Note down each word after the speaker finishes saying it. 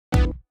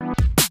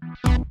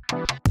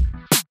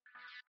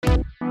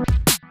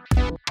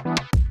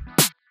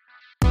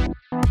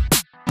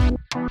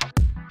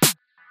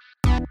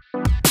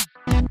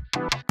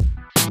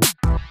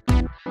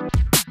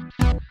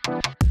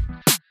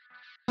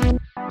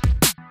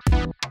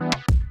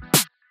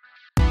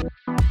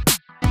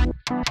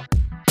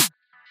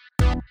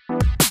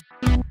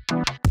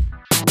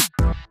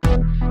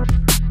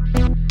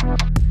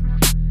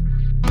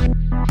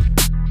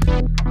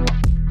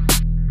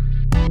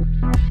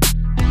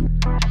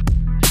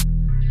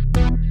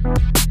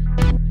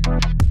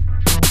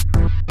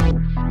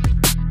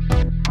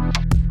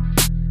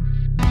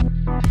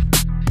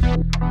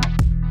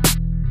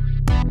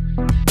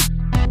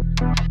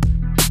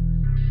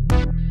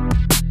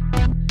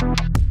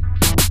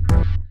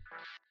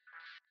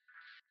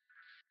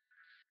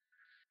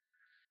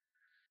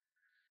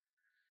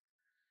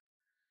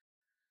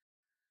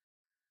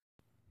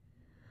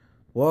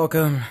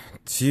Welcome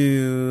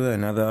to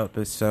another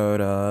episode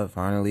of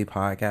Finally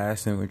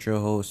Podcasting with your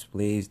host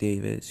Blaze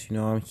Davis.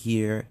 I'm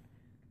here.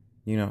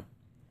 You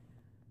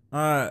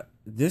know,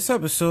 this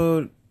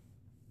episode,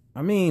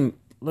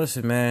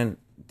 listen, man,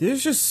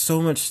 there's just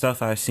so much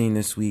stuff I've seen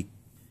this week.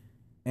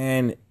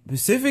 And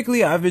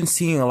specifically, I've been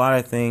seeing a lot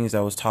of things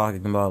I was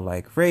talking about,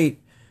 like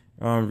rape,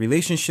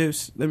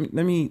 relationships. Let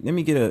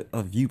me get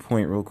a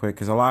viewpoint real quick,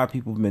 because a lot of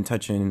people have been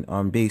touching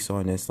base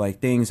on this, like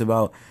things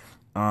about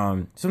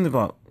something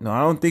about, no,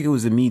 I don't think it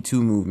was the Me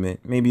Too movement.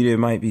 Maybe there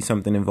might be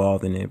something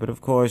involved in it, but of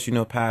course,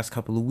 past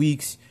couple of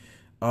weeks,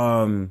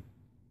 people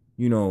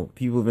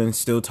have been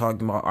still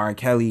talking about R.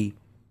 Kelly.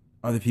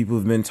 Other people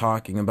have been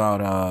talking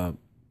about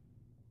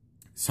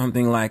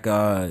something like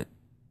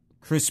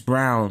Chris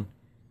Brown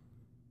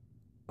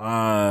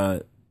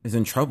is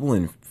in trouble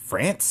in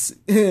France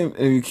and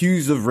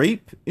accused of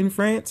rape in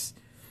France.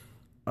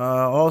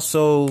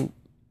 Also,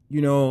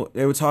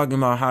 they were talking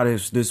about how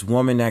there's this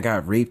woman that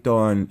got raped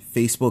on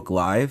Facebook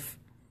Live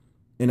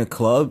in a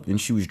club and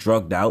she was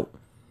drugged out.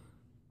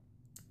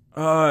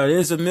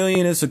 There's a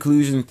million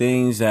seclusion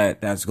things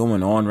that's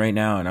going on right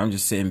now, and I'm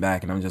just sitting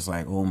back and I'm just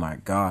like, oh my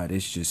God,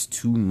 it's just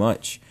too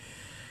much.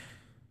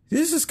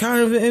 This is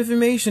kind of an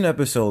information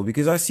episode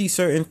because I see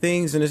certain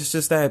things, and it's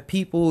just that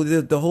people,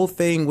 the whole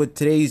thing with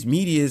today's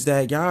media is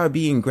that y'all are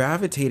being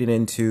gravitated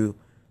into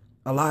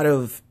a lot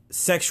of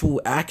sexual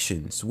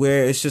actions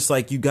where it's just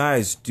like you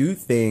guys do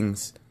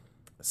things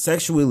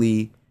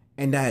sexually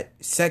and that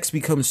sex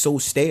becomes so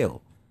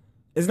stale.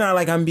 It's not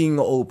like I'm being an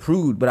old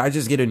prude, but I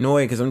just get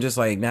annoyed because I'm just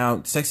like,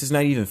 now sex is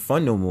not even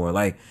fun no more.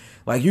 Like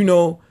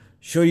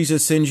shorties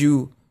just send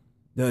you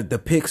the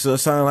pics or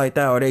something like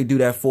that, or they do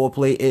that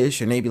foreplay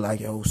ish, and they be like,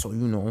 yo,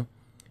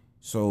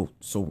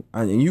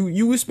 and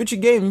you would spit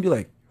your game and be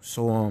like,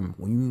 so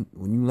when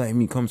you let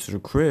me come to the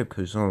crib,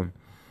 cause I'm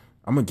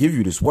gonna give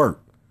you this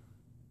work.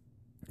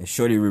 And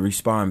shorty would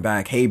respond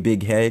back, hey,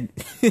 big head.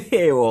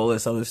 Hey, all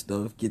this other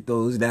stuff. Get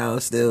those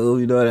down still,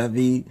 you know what I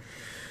mean?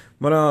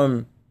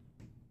 But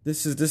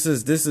this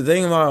is the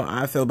thing about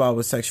I feel about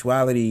with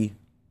sexuality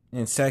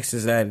and sex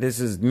is that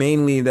this is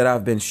mainly that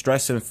I've been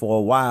stressing for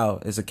a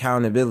while is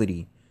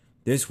accountability.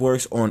 This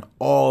works on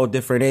all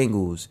different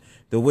angles.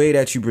 The way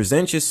that you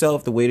present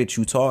yourself, the way that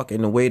you talk,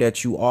 and the way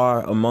that you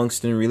are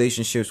amongst in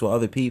relationships with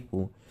other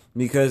people.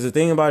 Because the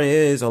thing about it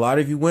is, a lot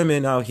of you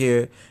women out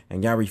here,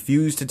 and y'all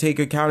refuse to take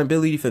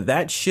accountability for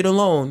that shit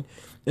alone,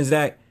 is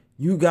that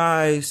you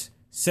guys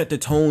set the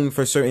tone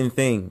for certain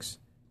things.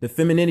 The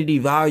femininity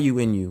value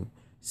in you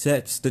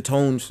sets the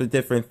tones for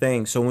different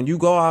things. So when you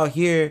go out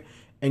here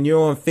and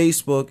you're on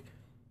Facebook,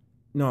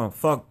 no,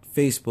 fuck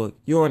Facebook,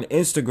 you're on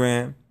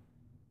Instagram,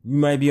 you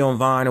might be on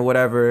Vine or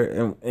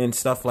whatever, and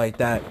stuff like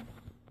that.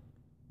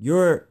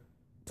 You're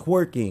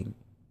twerking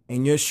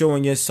and you're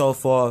showing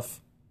yourself off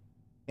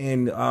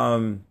in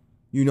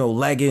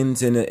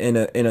leggings and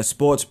in a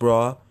sports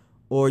bra,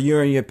 or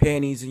you're in your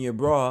panties and your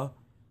bra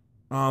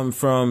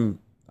from,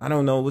 I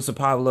don't know, what's a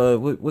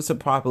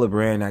popular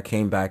brand that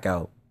came back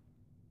out.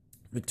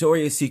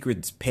 Victoria's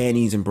Secret's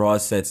panties and bra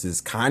sets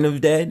is kind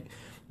of dead,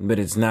 but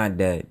it's not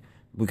dead,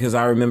 because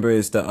I remember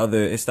it's the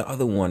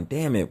other one.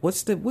 Damn it,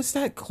 what's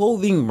that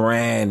clothing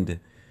brand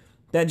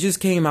that just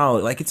came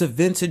out? Like, it's a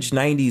vintage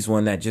 90s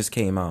one that just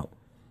came out.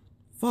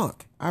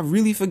 Fuck, I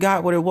really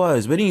forgot what it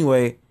was. But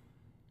anyway,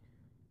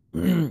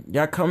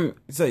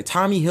 it's like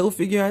Tommy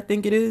Hilfiger, I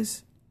think it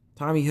is.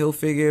 Tommy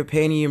Hilfiger,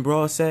 panty and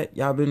bra set.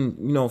 Y'all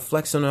been,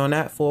 flexing on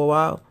that for a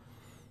while.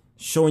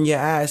 Showing your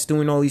ass,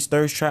 doing all these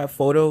thirst trap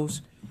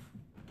photos.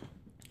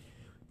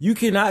 You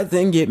cannot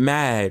then get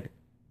mad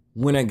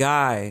when a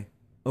guy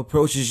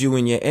approaches you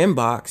in your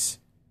inbox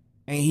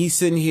and he's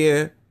sitting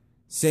here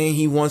saying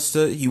he wants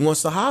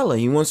to holler,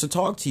 he wants to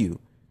talk to you.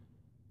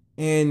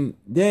 And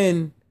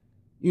then,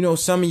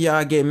 some of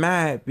y'all get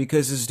mad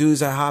because this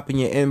dudes that hop in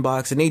your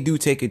inbox and they do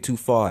take it too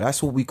far.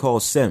 That's what we call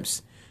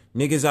simps.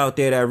 Niggas out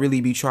there that really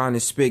be trying to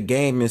spit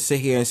game and sit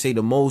here and say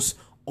the most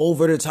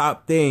over the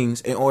top things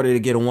in order to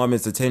get a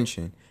woman's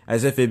attention,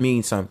 as if it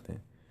means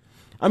something.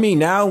 I mean,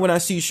 now when I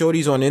see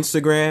shorties on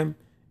Instagram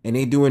and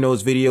they doing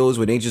those videos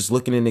where they just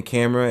looking in the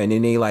camera and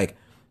then they like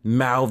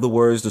mouth the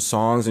words to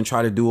songs and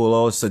try to do it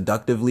all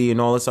seductively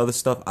and all this other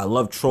stuff, I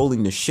love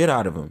trolling the shit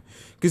out of them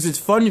because it's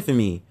fun for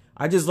me.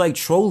 I just like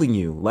trolling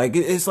you. Like,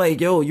 it's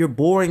like, yo, you're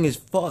boring as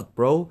fuck,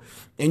 bro.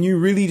 And you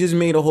really just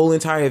made a whole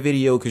entire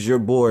video because you're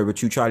bored,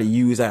 but you try to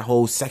use that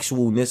whole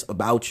sexualness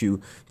about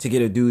you to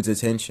get a dude's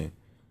attention.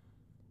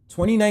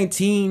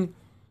 2019...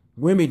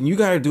 women, you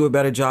gotta do a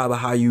better job of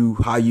how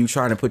you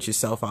trying to put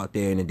yourself out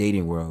there in the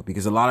dating world,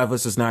 because a lot of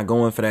us is not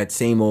going for that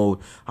same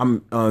old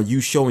you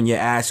showing your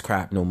ass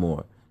crap no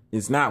more.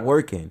 It's not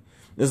working.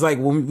 It's like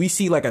when we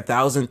see like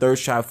 1,000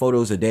 thirst trap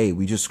photos a day,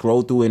 we just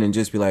scroll through it and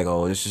just be like,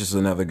 oh, this is just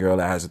another girl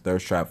that has a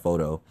thirst trap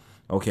photo.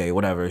 Okay,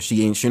 whatever.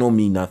 She don't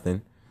mean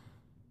nothing.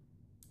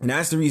 And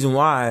that's the reason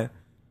why,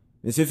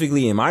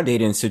 specifically in my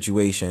dating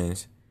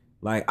situations,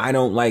 like, I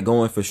don't like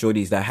going for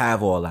shorties that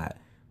have all that.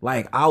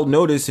 Like, I'll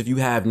notice if you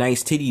have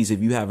nice titties, if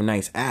you have a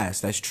nice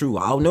ass. That's true.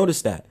 I'll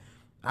notice that.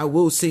 I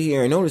will sit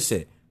here and notice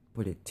it.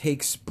 but it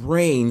takes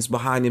brains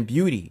behind the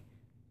beauty.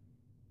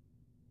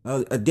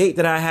 A date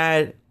that I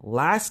had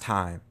last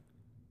time,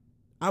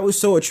 I was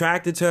so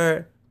attracted to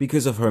her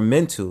because of her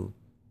mental.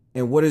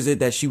 And what is it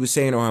that she was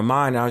saying on her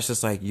mind? I was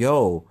just like,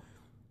 yo,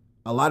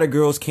 a lot of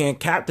girls can't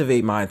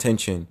captivate my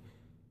attention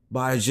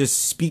by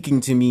just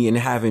speaking to me and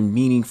having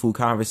meaningful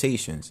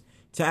conversations.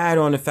 To add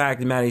on the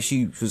fact that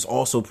she was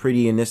also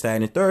pretty and this, that,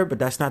 and the third, but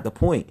that's not the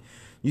point.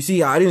 You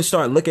see, I didn't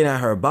start looking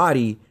at her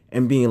body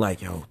and being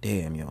like, yo,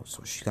 damn, yo,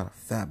 so she got a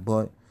fat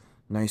butt,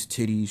 nice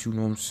titties, you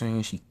know what I'm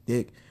saying? She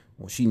thick.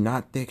 Well, she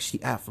not thick,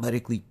 she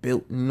athletically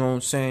built, you know what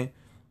I'm saying?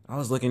 I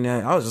was looking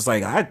at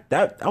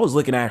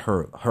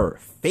her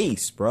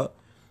face, bro.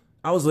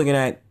 I was looking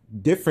at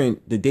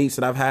the dates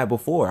that I've had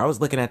before. I was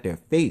looking at their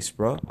face,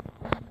 bro.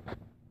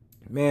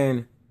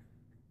 Man,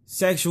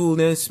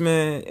 sexualness,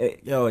 man.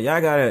 Yo,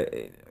 y'all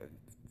gotta,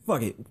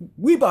 fuck it.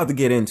 We about to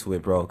get into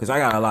it, bro, because I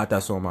got a lot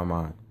that's on my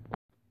mind.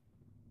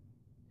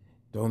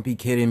 Don't be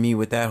kidding me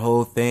with that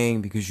whole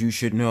thing, because you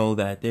should know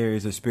that there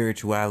is a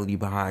spirituality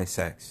behind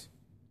sex.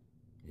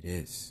 It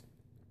is.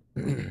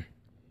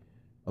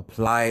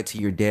 Apply it to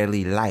your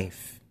daily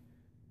life.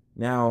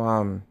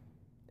 Now,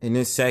 in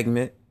this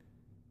segment,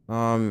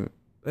 why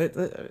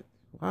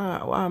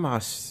am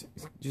I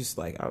just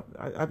like,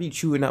 I be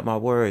chewing up my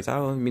words. I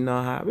don't even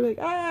know how. I be like,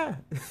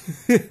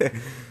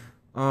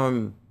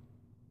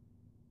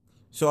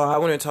 so I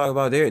want to talk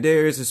about,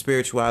 there is a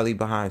spirituality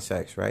behind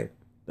sex, right?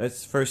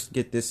 Let's first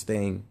get this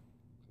thing,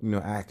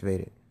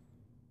 activated.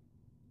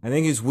 I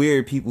think it's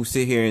weird people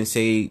sit here and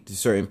say to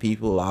certain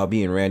people, I'll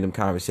be in random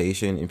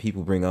conversation and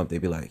people bring up, they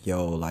be like,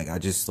 yo, like I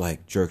just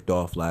like jerked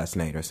off last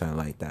night or something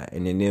like that.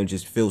 And then they'll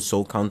just feel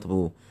so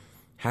comfortable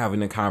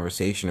having a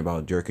conversation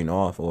about jerking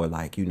off or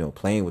like,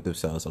 playing with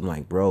themselves. I'm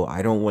like, bro,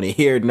 I don't want to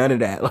hear none of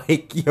that.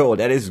 Like, yo,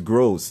 that is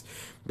gross.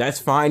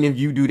 That's fine if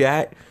you do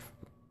that.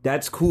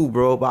 That's cool,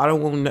 bro. But I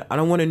don't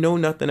want to know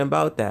nothing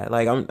about that.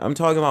 Like, I'm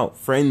talking about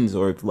friends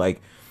or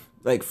like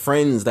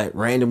friends that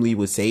randomly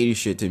would say this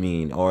shit to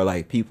me, or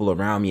like people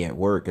around me at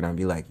work, and I'd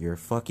be like, you're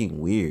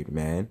fucking weird,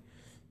 man.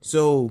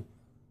 So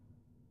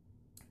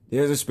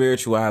there's a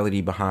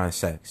spirituality behind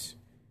sex.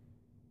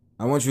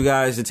 I want you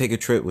guys to take a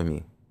trip with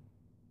me.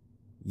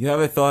 You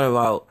ever thought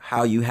about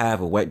how you have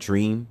a wet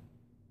dream?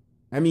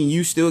 I mean,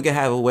 you still can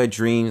have a wet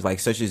dream, like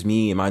such as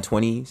me in my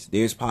 20s.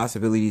 There's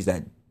possibilities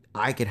that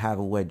I could have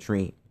a wet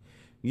dream.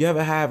 You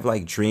ever have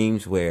like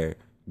dreams where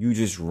you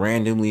just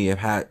randomly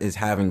is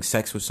having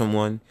sex with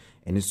someone,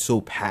 and it's so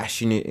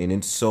passionate and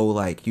it's so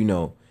like,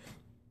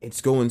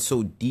 it's going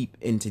so deep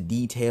into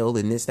detail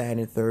and this, that, and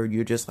the third.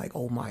 You're just like,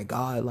 oh my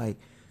God, like,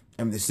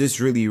 is this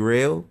really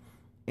real?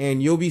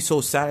 And you'll be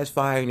so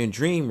satisfied in a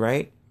dream,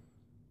 right?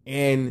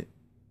 And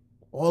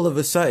all of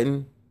a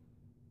sudden,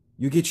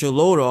 you get your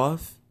load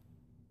off,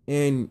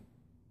 and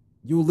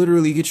you'll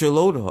literally get your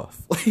load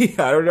off. I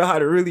don't know how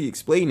to really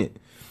explain it.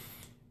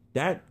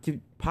 That could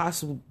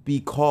possibly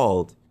be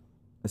called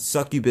a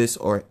succubus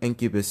or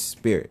incubus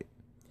spirit.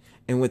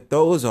 And what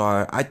those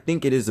are, I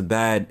think it is a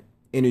bad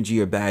energy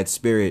or bad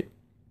spirit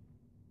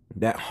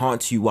that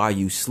haunts you while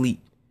you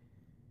sleep.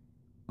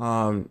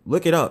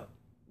 Look it up.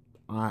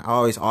 I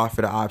always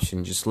offer the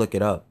option, just look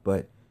it up.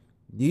 But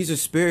these are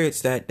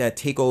spirits that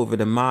take over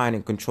the mind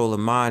and control the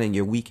mind in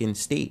your weakened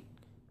state.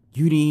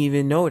 You didn't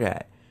even know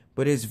that.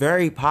 But it's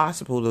very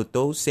possible that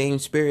those same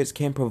spirits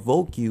can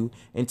provoke you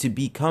into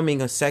becoming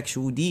a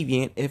sexual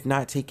deviant if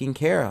not taken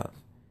care of.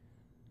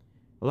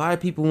 A lot of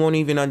people won't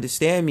even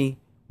understand me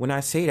when I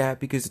say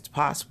that, because it's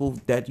possible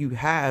that you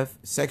have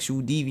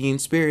sexual deviant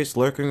spirits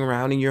lurking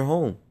around in your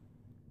home.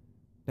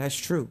 That's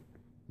true.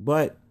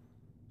 But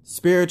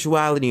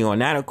spirituality on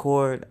that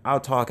accord,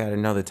 I'll talk at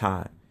another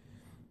time.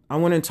 I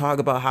want to talk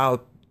about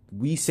how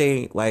we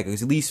say, like,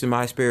 at least in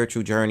my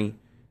spiritual journey,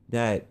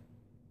 that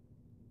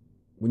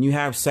when you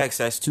have sex,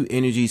 that's two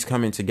energies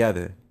coming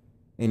together,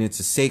 and it's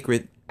a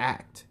sacred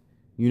act.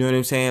 You know what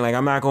I'm saying? Like,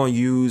 I'm not going to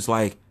use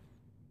the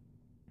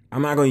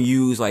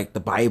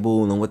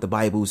Bible and what the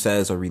Bible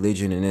says, or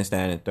religion and this,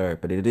 that, and the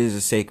third, but it is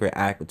a sacred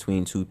act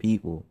between two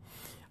people.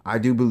 I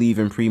do believe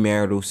in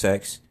premarital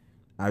sex.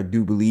 I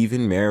do believe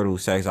in marital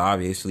sex,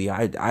 obviously.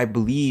 I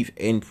believe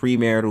in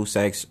premarital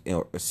sex,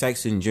 or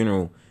sex in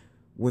general,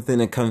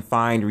 within a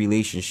confined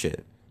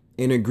relationship,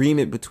 in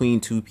agreement between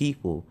two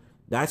people.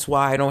 That's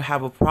why I don't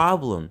have a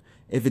problem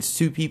if it's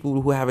two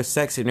people who have a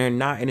sex and they're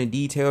not in a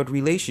detailed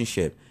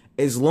relationship.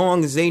 As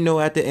long as they know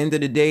at the end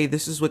of the day,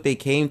 this is what they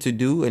came to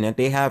do, and that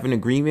they have an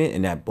agreement,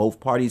 and that both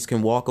parties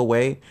can walk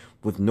away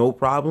with no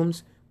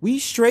problems, we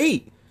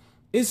straight.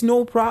 It's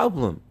no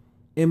problem.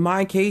 In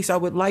my case, I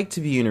would like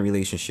to be in a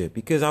relationship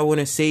because I want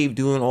to save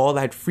doing all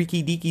that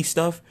freaky deaky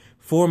stuff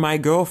for my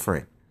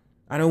girlfriend.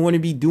 I don't want to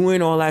be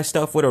doing all that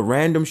stuff with a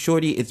random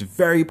shorty. It's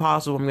very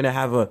possible I'm going to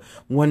have a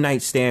one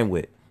night stand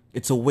with.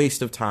 It's a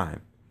waste of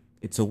time.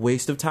 It's a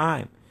waste of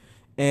time.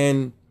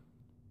 And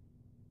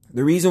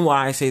the reason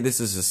why I say this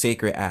is a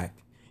sacred act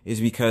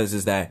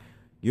is that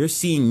you're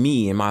seeing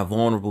me in my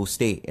vulnerable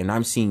state, and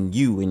I'm seeing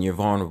you in your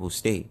vulnerable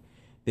state.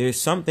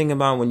 There's something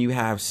about when you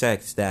have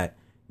sex that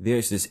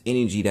there's this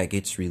energy that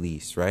gets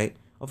released, right?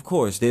 of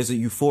course, there's a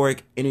euphoric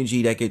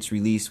energy that gets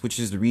released, which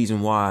is the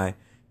reason why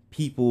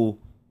people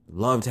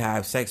love to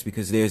have sex,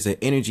 because there's an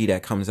energy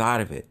that comes out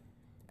of it.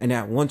 And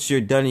that once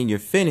you're done and you're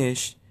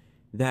finished,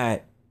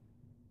 that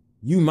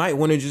you might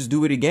want to just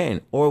do it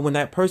again. Or when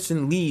that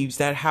person leaves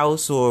that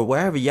house or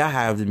wherever y'all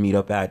have to meet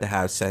up at to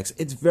have sex,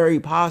 it's very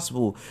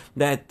possible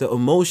that the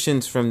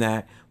emotions from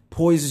that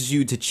poisons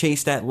you to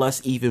chase that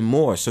lust even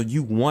more. So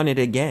you want it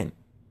again.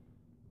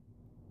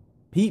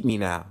 Peep me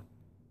now.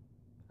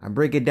 I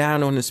break it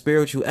down on the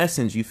spiritual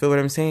essence. You feel what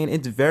I'm saying?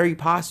 It's very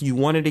possible you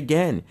want it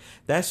again.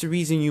 That's the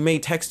reason you may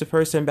text a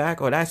person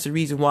back, or that's the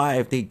reason why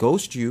if they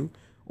ghost you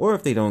or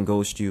if they don't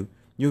ghost you,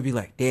 you'll be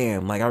like,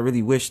 damn, like I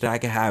really wish that I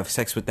could have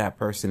sex with that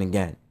person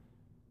again.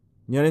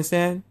 You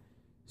understand?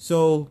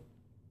 So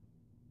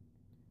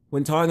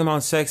when talking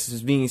about sex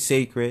as being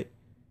sacred,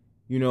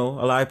 you know,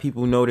 a lot of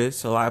people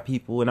notice, a lot of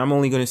people, and I'm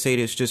only going to say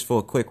this just for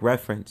a quick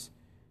reference,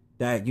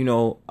 that, you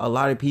know, a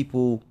lot of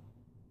people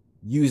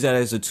use that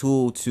as a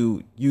tool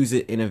to use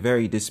it in a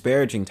very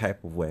disparaging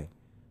type of way.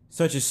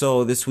 Such as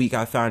so, this week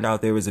I found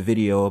out there was a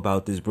video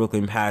about this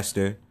Brooklyn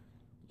pastor.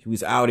 He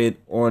was outed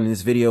on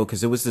this video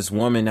because it was this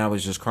woman that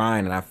was just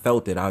crying, and I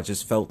felt it. I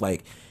just felt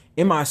like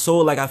in my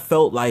soul, like I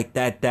felt like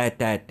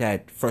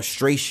that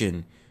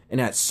frustration and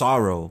that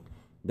sorrow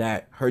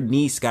that her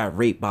niece got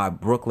raped by a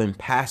Brooklyn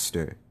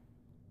pastor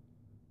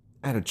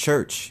at a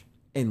church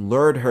and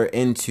lured her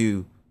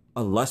into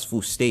a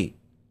lustful state,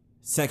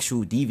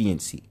 sexual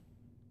deviancy.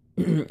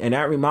 And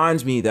that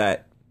reminds me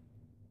that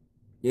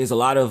there's a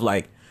lot of,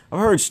 like, I've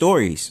heard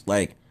stories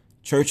like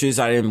churches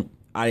I didn't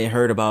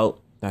heard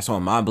about that's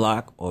on my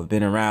block or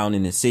been around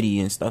in the city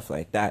and stuff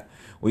like that,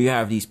 where you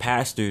have these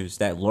pastors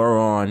that lure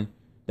on,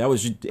 that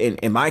was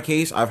in my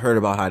case, I've heard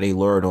about how they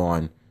lured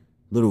on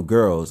little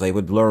girls. They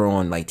would lure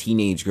on like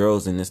teenage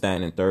girls and this,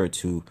 that, and the third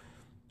to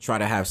try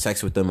to have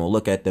sex with them or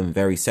look at them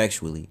very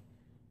sexually.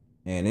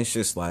 And it's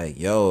just like,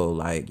 yo,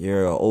 like,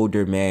 you're an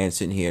older man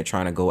sitting here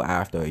trying to go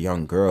after a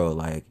young girl,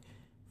 like,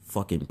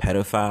 fucking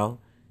pedophile.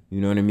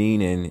 You know what I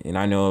mean? And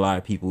I know a lot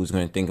of people who's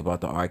going to think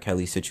about the R.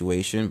 Kelly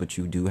situation, but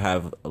you do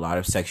have a lot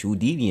of sexual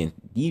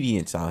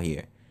deviants out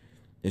here.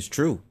 It's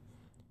true.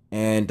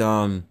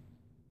 And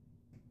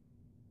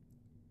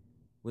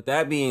with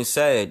that being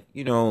said,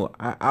 you know,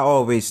 I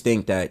always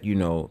think that, you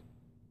know,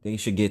 they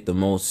should get the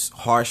most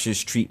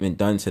harshest treatment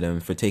done to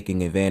them for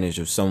taking advantage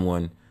of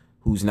someone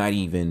who's not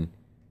even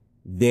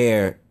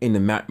there in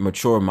the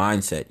mature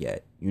mindset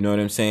yet. You know what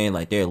I'm saying?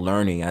 Like, they're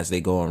learning as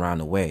they go around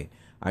the way.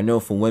 I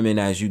know for women,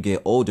 as you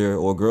get older,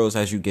 or girls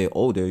as you get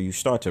older, you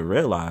start to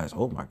realize,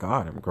 oh my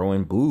God, I'm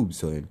growing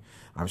boobs, and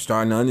I'm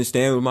starting to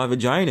understand what my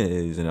vagina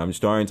is, and I'm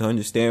starting to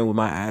understand what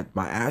my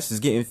ass is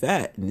getting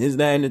fat, and this,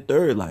 that, and the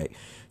third. Like,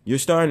 you're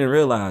starting to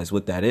realize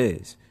what that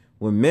is.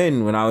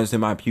 When I was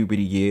in my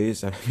puberty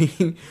years, I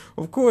mean,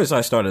 of course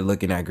I started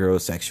looking at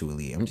girls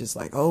sexually. I'm just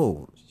like,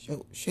 oh,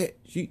 shit,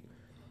 she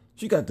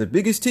got the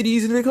biggest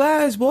titties in the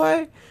class,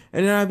 boy.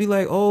 And then I'd be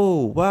like,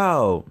 oh,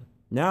 wow.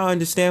 Now I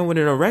understand what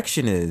an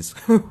erection is.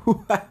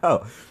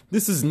 Wow,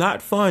 this is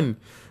not fun.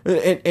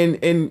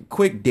 And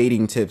quick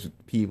dating tips,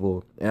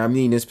 people, and I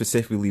mean this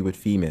specifically with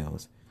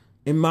females.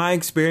 In my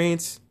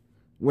experience,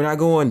 when I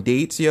go on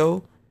dates,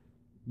 yo,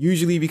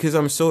 usually because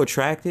I'm so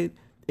attracted,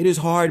 it is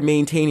hard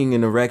maintaining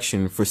an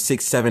erection for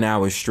 6-7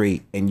 hours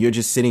straight. And you're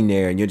just sitting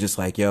there and you're just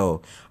like,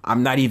 yo,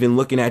 I'm not even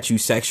looking at you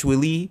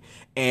sexually.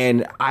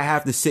 And I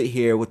have to sit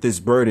here with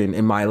this burden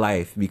in my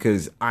life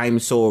because I'm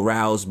so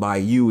aroused by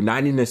you,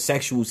 not in a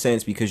sexual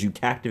sense, because you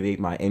captivate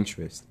my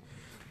interest.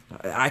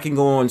 I can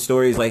go on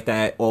stories like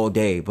that all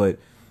day, but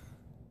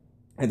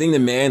I think the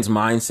man's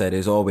mindset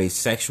is always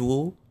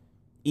sexual,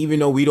 even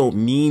though we don't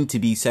mean to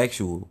be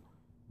sexual.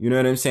 You know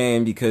what I'm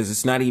saying? Because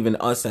it's not even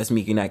us that's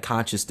making that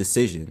conscious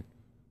decision.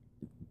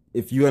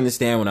 If you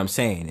understand what I'm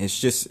saying,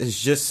 it's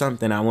just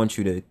something I want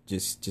you to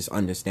just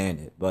understand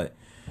it. But,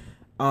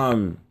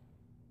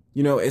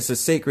 you know, it's a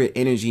sacred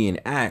energy and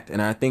act.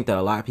 And I think that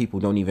a lot of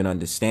people don't even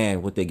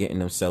understand what they're getting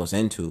themselves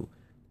into.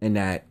 And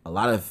that a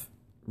lot of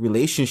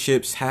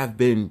relationships have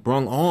been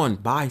brung on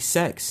by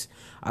sex.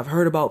 I've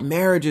heard about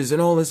marriages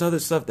and all this other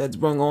stuff that's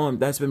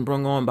been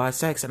brung on by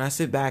sex. And I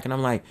sit back and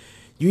I'm like,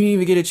 you didn't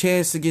even get a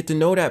chance to get to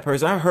know that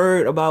person. I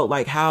heard about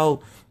like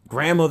how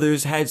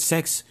grandmothers had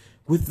sex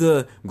with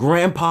the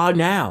grandpa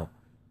now.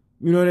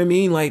 You know what I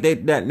mean? Like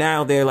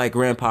now they're like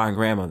grandpa and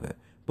grandmother.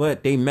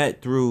 But they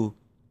met through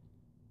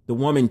the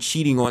woman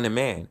cheating on the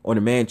man, or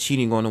the man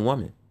cheating on the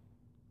woman.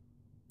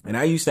 And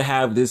I used to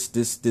have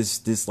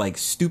this like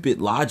stupid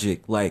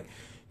logic, like,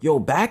 yo,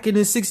 back in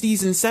the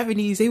 60s and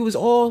 70s, they was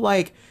all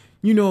like,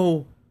 you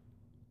know,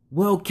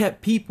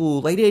 well-kept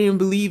people. Like, they didn't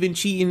believe in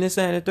cheating, this,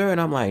 that, and the third.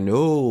 And I'm like,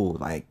 no,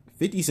 like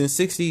 50s and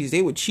 60s,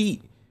 they would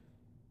cheat.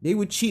 They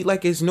would cheat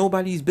like it's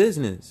nobody's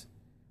business.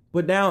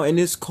 But now in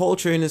this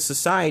culture, in this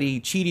society,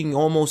 cheating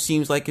almost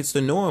seems like it's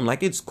the norm.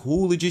 Like, it's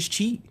cool to just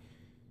cheat.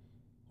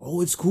 Oh,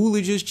 it's cool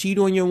to just cheat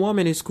on your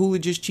woman. It's cool to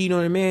just cheat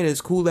on a man.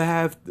 It's cool to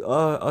have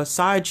a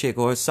side chick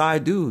or a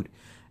side dude.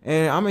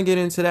 And I'm going to get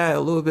into that a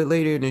little bit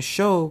later in the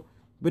show.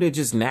 But it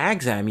just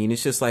nags at me, and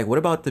it's just like, what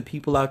about the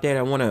people out there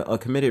that want a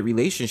committed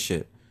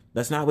relationship?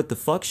 That's not what the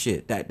fuck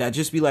shit. That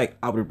just be like,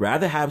 I would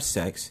rather have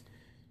sex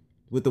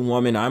with the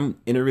woman I'm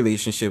in a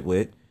relationship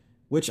with,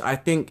 which I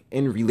think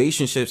in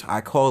relationships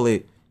I call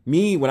it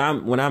me when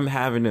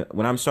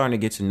I'm starting to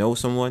get to know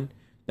someone,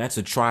 that's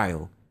a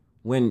trial.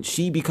 When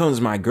she becomes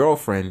my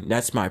girlfriend,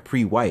 that's my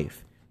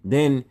pre-wife.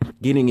 Then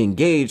getting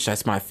engaged,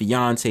 that's my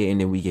fiance,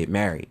 and then we get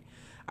married.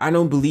 I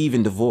don't believe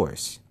in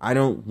divorce. I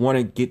don't want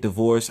to get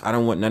divorced. I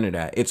don't want none of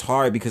that. It's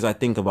hard because I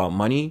think about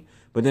money,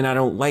 but then I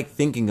don't like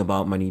thinking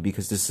about money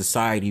because the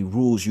society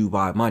rules you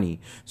by money.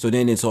 So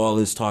then it's all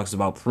this talks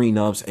about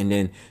prenups, and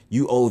then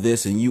you owe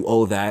this and you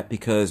owe that,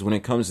 because when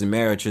it comes to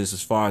marriages,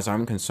 as far as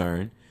I'm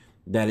concerned,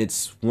 that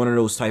it's one of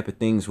those type of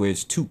things where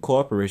it's two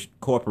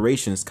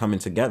corporations coming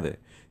together.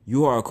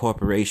 You are a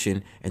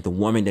corporation, and the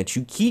woman that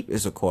you keep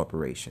is a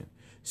corporation.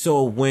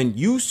 So when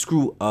you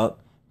screw up,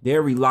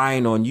 they're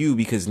relying on you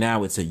because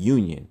now it's a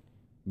union.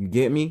 You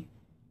get me?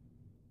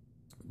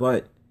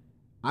 But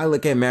I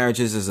look at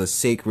marriages as a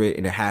sacred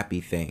and a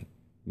happy thing.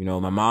 You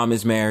know, my mom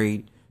is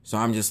married, so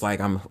I'm just like,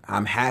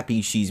 I'm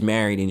happy she's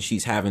married and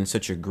she's having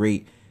such a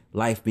great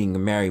life being a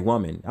married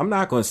woman. I'm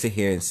not going to sit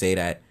here and say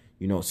that,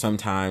 you know,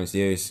 sometimes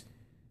there's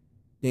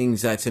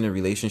things that's in a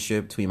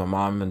relationship between my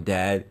mom and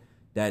dad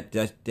that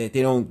they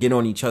don't get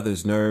on each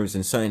other's nerves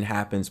and something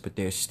happens, but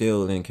they're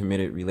still in a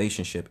committed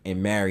relationship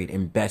and married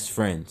and best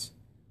friends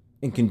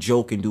and can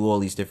joke and do all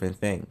these different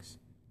things.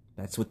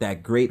 That's what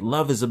that great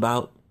love is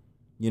about,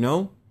 you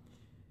know?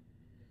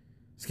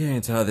 Let's get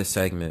into other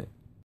segment.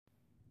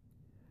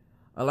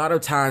 A lot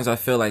of times I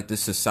feel like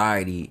this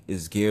society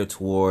is geared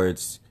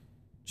towards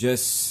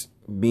just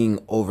being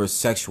over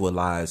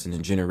sexualized in a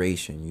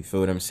generation. You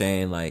feel what I'm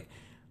saying? Like,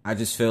 I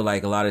just feel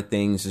like a lot of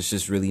things is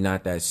just really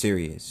not that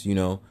serious, you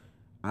know?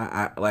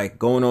 I like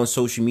going on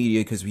social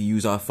media because we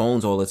use our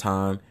phones all the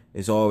time.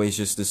 It's always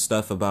just this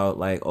stuff about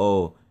like,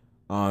 oh,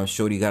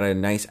 shorty got a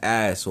nice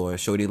ass, or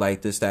shorty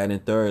like this, that, and the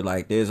third.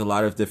 Like, there's a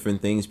lot of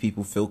different things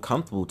people feel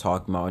comfortable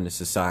talking about in the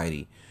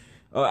society.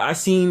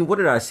 What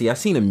did I see? I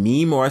seen a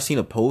meme, or I seen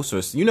a post, or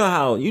you know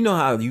how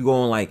you go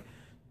on like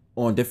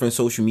on different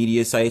social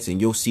media sites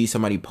and you'll see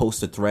somebody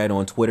post a thread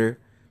on Twitter,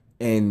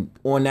 and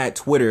on that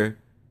Twitter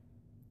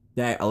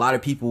that a lot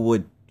of people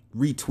would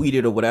retweet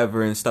it or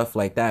whatever and stuff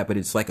like that, but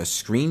it's like a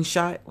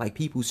screenshot, like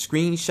people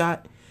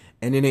screenshot,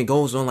 and then it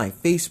goes on like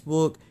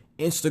Facebook,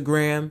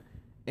 Instagram,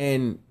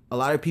 and a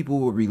lot of people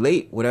will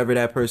relate whatever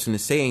that person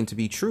is saying to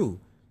be true.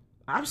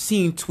 I've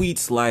seen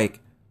tweets like,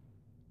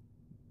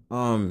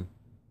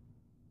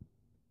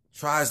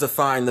 tries to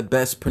find the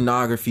best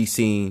pornography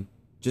scene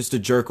just to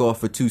jerk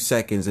off for 2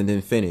 seconds and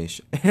then finish.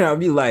 And I'll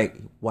be like,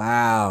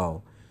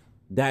 wow,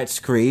 that's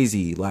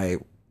crazy. Like,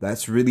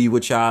 that's really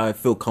what y'all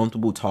feel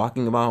comfortable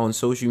talking about on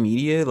social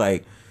media?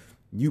 Like,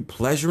 you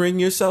pleasuring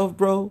yourself,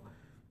 bro?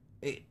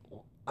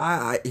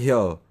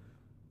 Yo,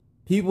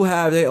 people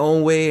have their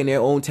own way and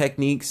their own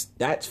techniques.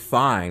 That's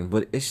fine.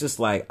 But it's just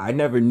like, I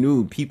never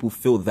knew people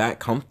feel that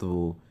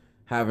comfortable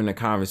having a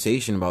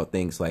conversation about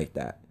things like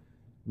that.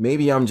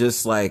 Maybe I'm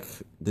just like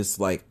this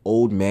like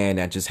old man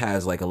that just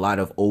has like a lot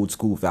of old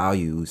school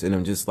values. And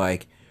I'm just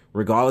like,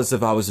 regardless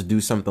if I was to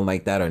do something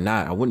like that or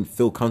not, I wouldn't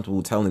feel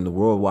comfortable telling the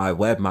World Wide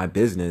Web my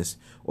business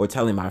or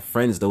telling my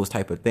friends those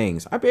type of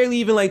things. I barely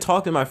even like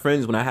talking to my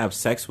friends when I have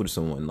sex with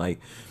someone. Like,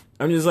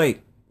 I'm just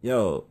like,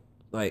 yo,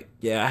 like,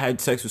 yeah, I had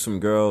sex with some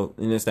girl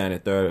and this, that, and the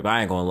third, but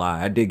I ain't gonna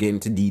lie. I did get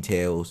into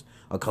details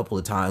a couple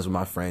of times with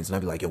my friends, and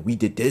I'd be like, yo, we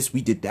did this,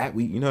 we did that,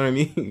 you know what I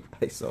mean?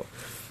 Like, so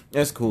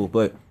that's cool.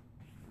 But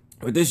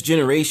with this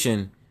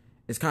generation,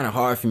 it's kind of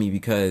hard for me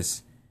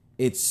because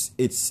it's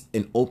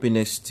an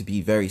openness to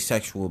be very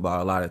sexual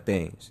about a lot of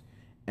things.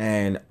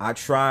 And I'm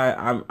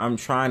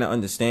trying to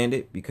understand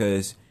it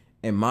because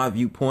in my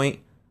viewpoint,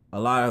 a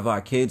lot of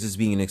our kids is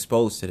being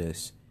exposed to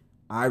this.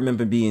 I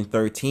remember being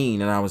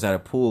 13 and I was at a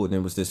pool and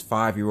there was this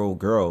 5-year-old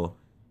girl.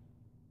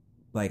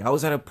 Like, I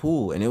was at a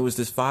pool and it was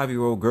this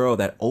 5-year-old girl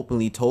that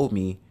openly told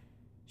me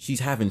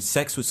she's having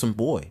sex with some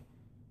boy.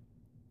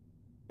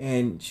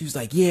 And she was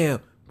like, yeah,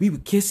 we were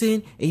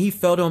kissing and he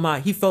felt on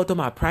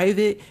my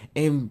private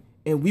and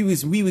we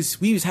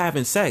was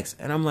having sex.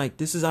 And I'm like,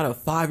 this is out of a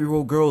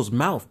 5-year-old girl's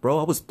mouth, bro.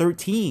 I was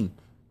 13.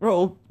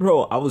 Bro,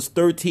 I was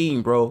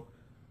 13, bro.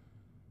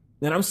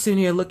 And I'm sitting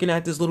here looking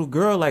at this little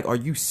girl like, are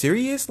you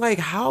serious? Like,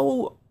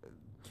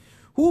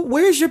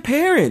 where's your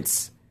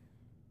parents?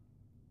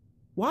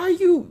 Why are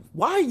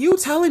you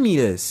telling me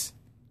this?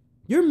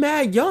 You're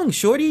mad young,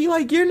 shorty.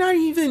 Like,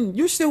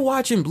 you're still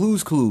watching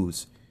Blue's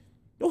Clues.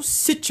 Go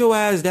sit your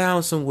ass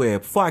down somewhere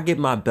before I get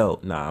my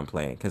belt. Nah, I'm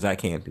playing because I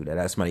can't do that.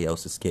 That's somebody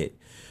else's kid.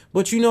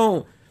 But you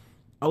know,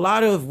 a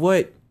lot of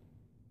what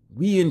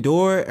we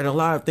endure and a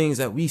lot of things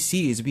that we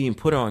see is being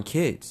put on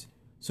kids.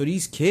 So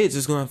these kids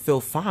is going to feel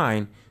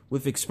fine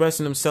with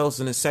expressing themselves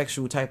in a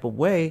sexual type of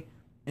way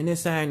and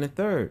this, that, and the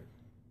third.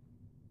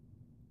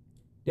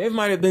 There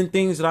might have been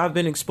things that I've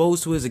been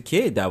exposed to as a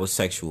kid that was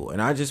sexual.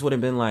 And I just would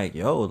have been like,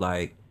 yo,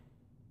 like,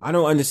 I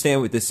don't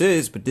understand what this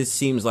is, but this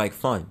seems like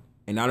fun.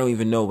 And I don't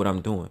even know what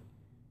I'm doing.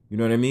 You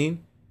know what I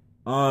mean?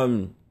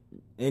 And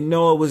And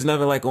no, it was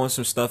never like on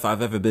some stuff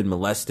I've ever been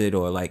molested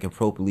or like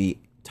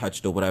appropriately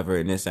touched or whatever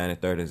in this and the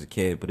third as a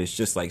kid. But it's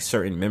just like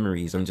certain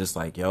memories. I'm just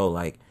like, yo,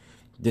 like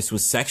this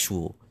was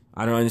sexual.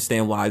 I don't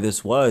understand why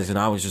this was. And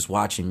I was just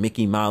watching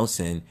Mickey Mouse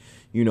and,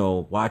 you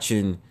know,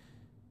 watching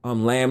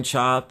Lamb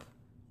Chop,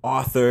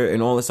 Arthur,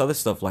 and all this other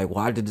stuff. Like,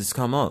 why did this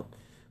come up?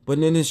 But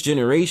in this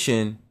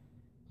generation,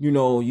 you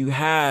know, you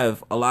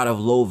have a lot of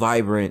low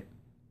vibrant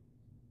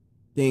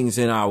things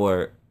in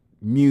our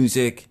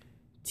music,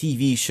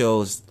 TV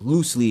shows,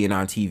 loosely in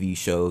our TV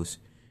shows,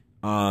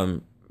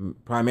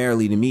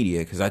 primarily the media,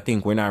 because I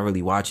think we're not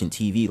really watching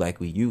TV like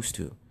we used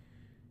to.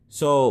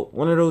 So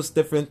one of those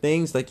different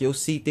things, like you'll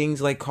see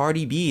things like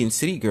Cardi B and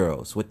City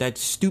Girls with that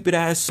stupid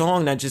ass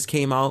song that just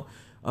came out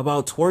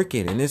about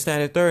twerking and this,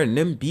 that, and the third, and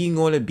them being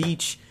on the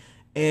beach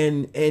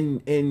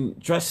and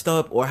dressed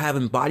up or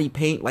having body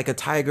paint like a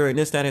tiger and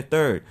this, that, and the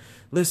third.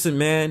 Listen,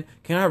 man,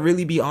 can I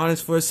really be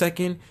honest for a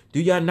second?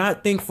 Do y'all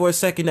not think for a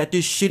second that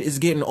this shit is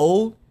getting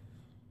old?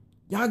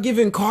 Y'all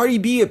giving Cardi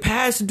B a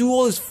pass to do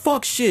all this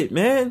fuck shit,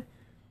 man.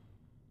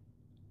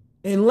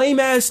 And lame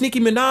ass Nicki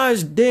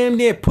Minaj damn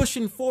near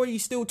pushing 40,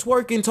 still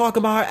twerking,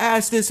 talking about her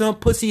ass this and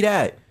pussy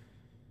that.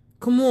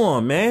 Come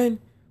on, man.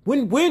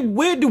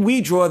 Where do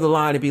we draw the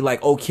line to be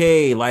like,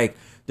 okay, like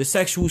the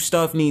sexual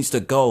stuff needs to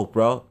go,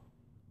 bro?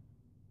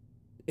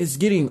 It's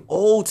getting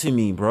old to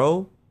me,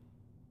 bro.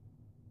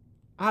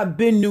 I've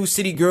been knew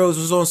City Girls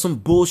was on some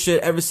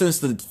bullshit ever since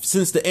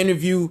the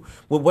interview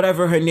with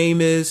whatever her name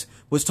is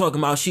was talking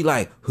about she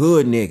like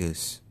hood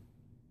niggas.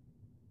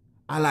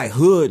 I like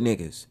hood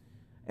niggas.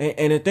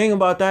 And the thing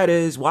about that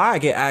is, why I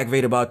get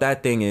aggravated about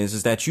that thing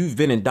is that you've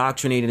been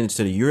indoctrinated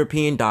into the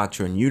European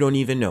doctrine. You don't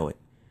even know it.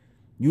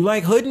 You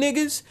like hood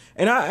niggas?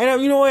 And I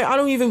you know what? I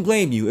don't even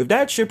blame you. If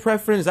that's your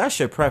preference, that's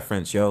your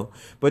preference, yo.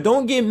 But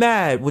don't get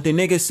mad when the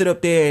niggas sit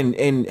up there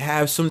and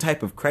have some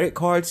type of credit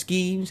card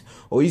schemes,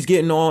 or he's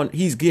getting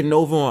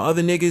over on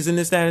other niggas and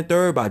this, that, and the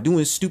third by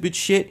doing stupid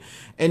shit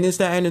and this,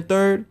 that, and the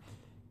third.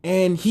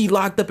 And he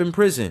locked up in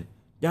prison.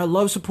 Y'all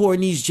love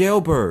supporting these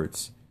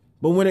jailbirds.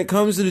 But when it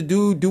comes to the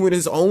dude doing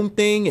his own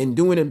thing and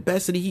doing the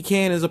best that he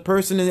can as a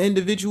person and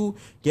individual,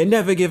 you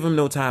never give him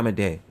no time of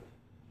day.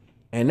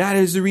 And that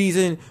is the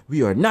reason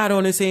we are not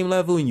on the same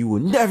level and you will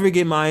never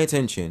get my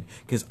attention.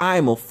 Because I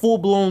am a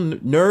full-blown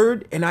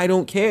nerd and I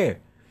don't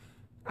care.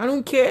 I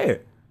don't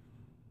care.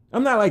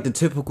 I'm not like the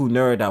typical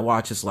nerd that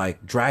watches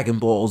like Dragon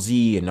Ball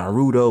Z and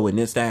Naruto and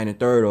this, that, and the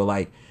third. Or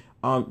like,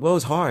 well,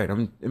 it's hard.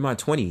 I'm in my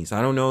 20s.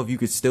 I don't know if you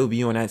could still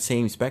be on that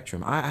same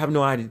spectrum. I have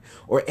no idea.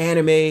 Or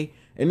anime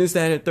and this,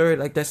 that, and the third.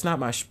 Like, that's not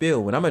my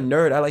spiel. When I'm a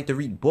nerd, I like to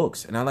read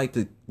books and I like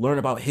to learn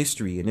about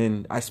history. And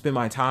then I spend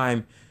my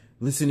time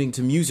listening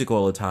to music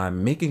all the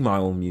time, making my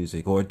own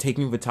music, or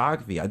taking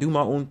photography. I do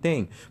my own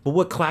thing. But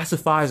what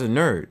classifies a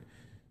nerd?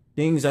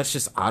 Things that's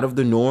just out of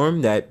the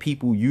norm that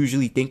people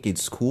usually think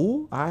it's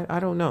cool? I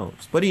don't know.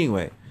 But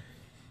anyway,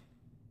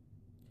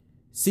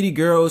 City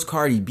Girls,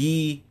 Cardi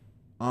B,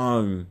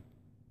 Nicki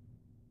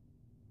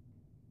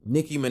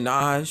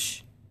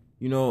Minaj.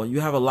 You know, you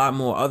have a lot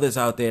more others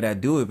out there that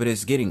do it, but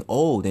it's getting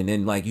old. And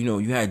then, like, you know,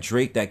 you had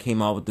Drake that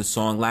came out with the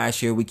song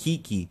last year with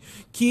Kiki.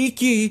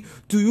 Kiki,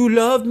 do you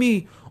love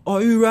me?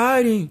 Are you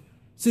riding?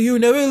 So you'll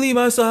never leave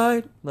my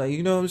side? Like,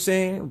 you know what I'm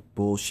saying?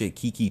 Bullshit,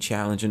 Kiki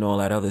challenge and all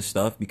that other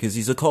stuff, because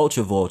he's a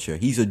culture vulture.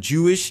 He's a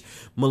Jewish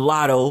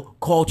mulatto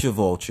culture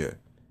vulture.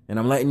 And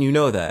I'm letting you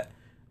know that.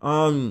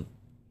 But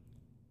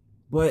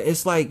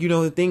it's like, you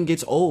know, the thing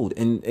gets old.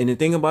 And the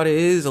thing about it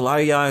is, a lot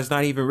of y'all is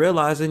not even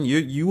realizing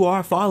you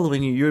are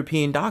following a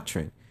European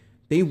doctrine.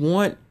 They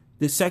want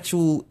the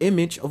sexual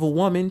image of a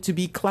woman to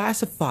be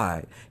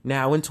classified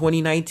now in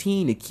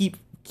 2019 to keep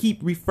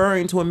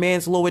referring to a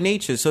man's lower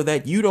nature so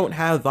that you don't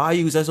have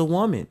values as a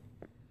woman.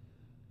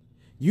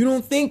 You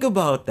don't think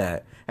about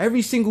that.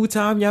 Every single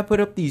time y'all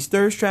put up these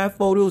thirst trap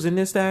photos and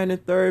this, that, and the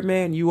third,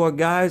 man, you are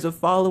guys are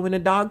following a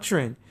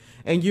doctrine.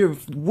 And you're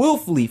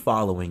willfully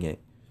following it.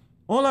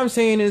 All I'm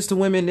saying is to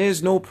women,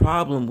 there's no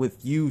problem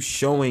with you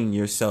showing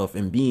yourself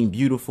and being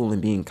beautiful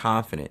and being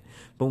confident.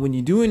 But when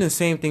you're doing the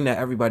same thing that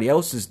everybody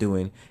else is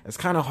doing, it's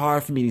kind of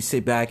hard for me to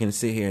sit back and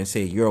sit here and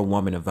say you're a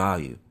woman of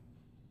value.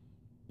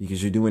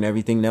 Because you're doing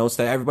everything else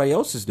that everybody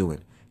else is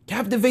doing.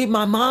 Captivate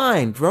my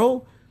mind,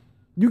 bro.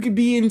 You could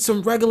be in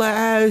some regular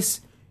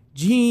ass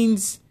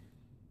jeans,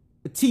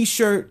 a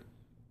t-shirt,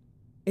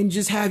 and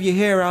just have your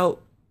hair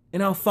out,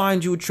 and I'll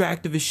find you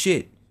attractive as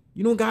shit.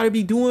 You don't gotta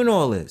be doing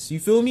all this. You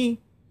feel me?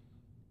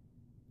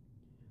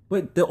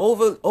 But the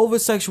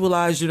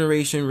over-sexualized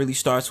generation really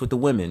starts with the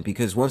women,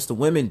 because once the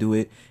women do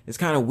it, it's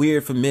kind of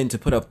weird for men to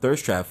put up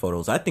thirst trap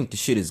photos. I think the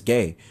shit is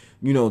gay.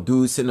 You know,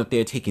 dudes sitting up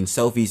there taking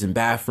selfies in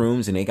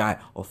bathrooms and they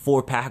got a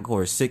 4-pack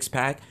or a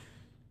 6-pack.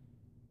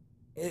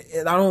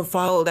 I don't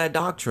follow that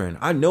doctrine.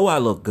 I know I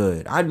look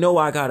good. I know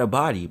I got a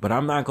body, but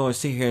I'm not going to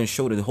sit here and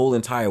show the whole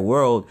entire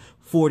world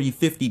 40,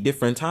 50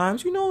 different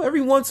times. You know,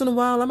 every once in a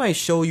while, I might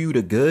show you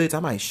the goods. I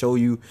might show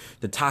you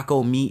the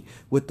taco meat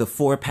with the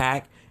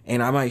 4-pack.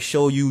 And I might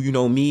show you, you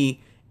know,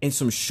 me in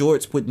some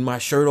shorts, putting my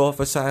shirt off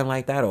or something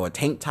like that, or a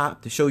tank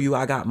top to show you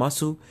I got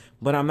muscle.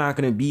 But I'm not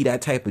gonna be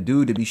that type of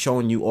dude to be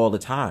showing you all the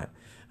time.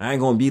 I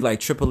ain't gonna be like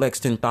Triple X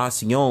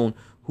Tentacion,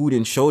 who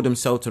didn't show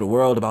himself to the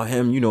world about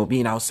him,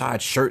 being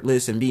outside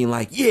shirtless and being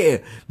like, yeah,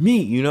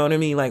 me, you know what I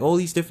mean? Like all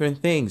these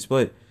different things.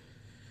 But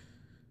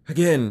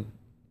again,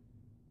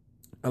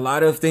 a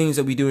lot of things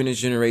that we do in this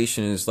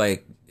generation is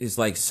like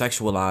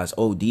sexualized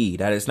OD,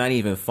 that it's not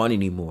even fun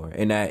anymore.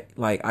 And that,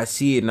 like, I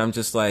see it and I'm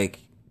just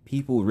like,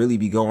 people really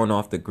be going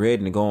off the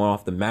grid and going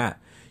off the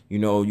map.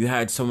 You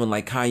had someone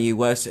like Kanye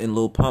West and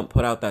Lil Pump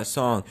put out that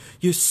song,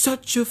 "You're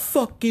such a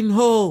fucking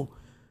hoe."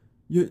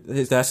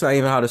 That's not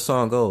even how the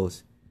song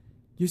goes.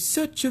 "You're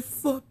such a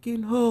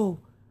fucking hoe.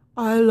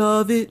 I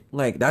love it."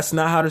 Like, that's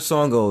not how the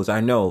song goes, I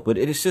know. But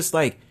it's just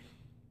like,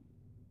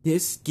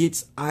 this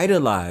gets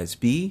idolized,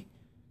 B.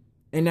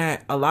 And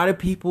that a lot of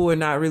people are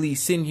not really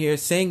sitting here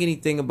saying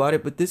anything about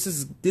it, but this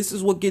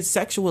is what gets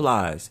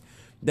sexualized.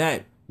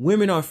 That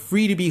women are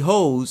free to be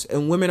hoes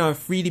and women are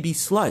free to be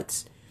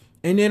sluts.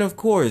 And then, of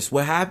course,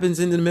 what happens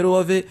in the middle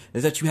of it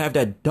is that you have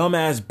that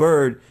dumbass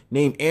bird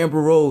named Amber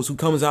Rose who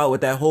comes out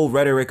with that whole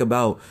rhetoric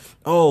about,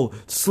 oh,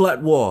 slut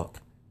walk.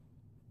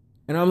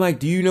 And I'm like,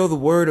 do you know the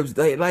word of,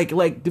 like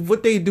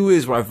what they do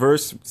is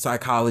reverse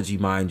psychology,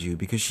 mind you,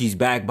 because she's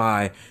backed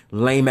by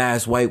lame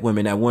ass white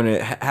women that want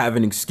to have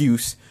an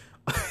excuse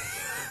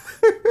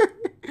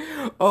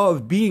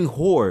of being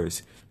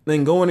whores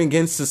and going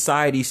against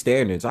society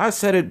standards. I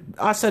said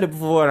it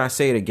before and I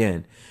say it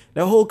again.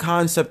 The whole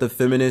concept of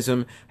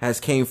feminism has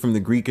came from the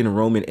Greek and the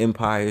Roman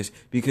empires,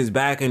 because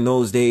back in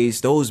those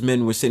days, those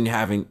men were sitting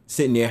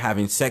there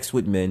having sex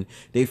with men.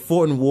 They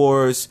fought in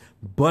wars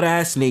butt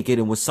ass naked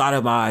and would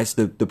sodomize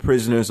the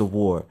prisoners of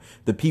war,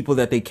 the people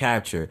that they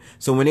capture.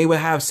 So when they would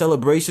have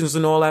celebrations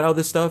and all that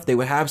other stuff, they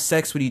would have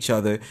sex with each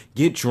other,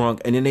 get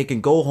drunk, and then they can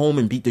go home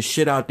and beat the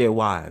shit out their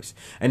wives.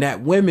 And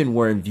that women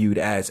weren't viewed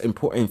as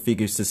important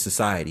figures to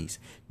societies.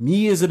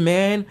 Me as a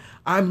man,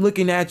 I'm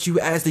looking at you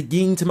as the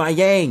yin to my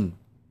yang.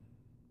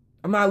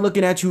 I'm not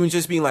looking at you and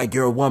just being like,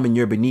 you're a woman,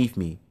 you're beneath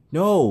me.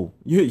 No,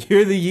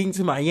 you're the yin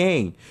to my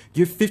yang.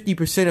 You're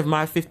 50% of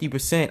my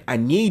 50%. I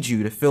need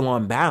you to feel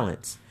on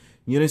balance.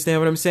 You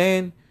understand what I'm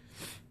saying?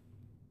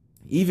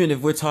 Even if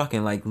we're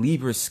talking like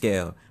Libra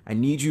scale, I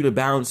need you to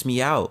balance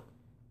me out.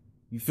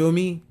 You feel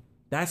me?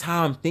 That's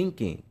how I'm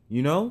thinking,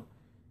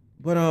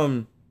 But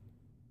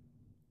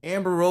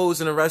Amber Rose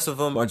and the rest of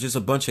them are just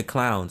a bunch of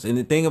clowns. And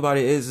the thing about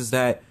it is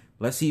that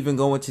let's even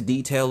go into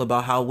detail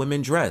about how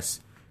women dress.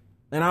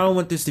 And I don't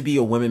want this to be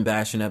a women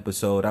bashing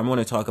episode. I want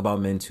to talk about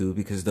men too,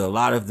 because a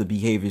lot of the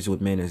behaviors with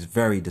men is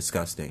very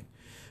disgusting.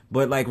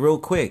 But like real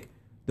quick,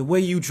 the way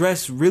you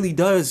dress really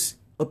does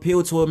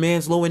appeal to a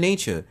man's lower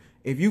nature.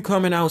 If you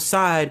coming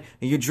outside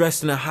and you're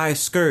dressed in a high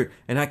skirt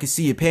and I can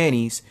see your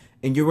panties,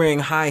 and you're wearing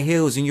high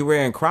heels and you're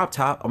wearing crop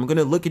top, I'm going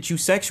to look at you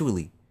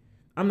sexually.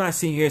 I'm not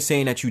sitting here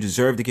saying that you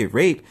deserve to get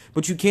raped,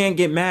 but you can't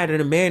get mad at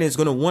a man that's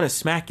going to want to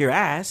smack your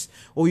ass,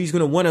 or he's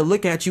going to want to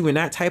look at you in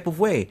that type of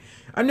way.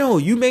 I know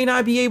you may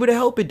not be able to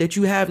help it that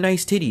you have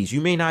nice titties. You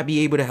may not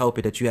be able to help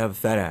it that you have a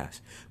fat ass.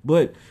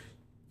 But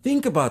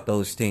think about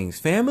those things,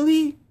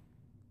 family.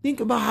 Think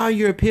about how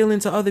you're appealing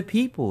to other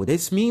people.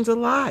 This means a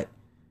lot,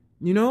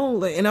 and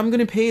I'm going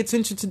to pay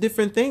attention to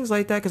different things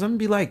like that, because I'm going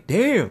to be like,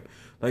 damn,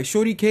 like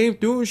shorty came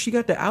through and she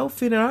got the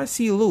outfit and I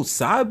see a little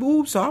side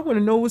boob, so I want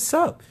to know what's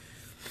up.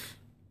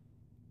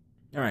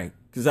 All right,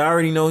 because I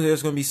already know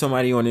there's going to be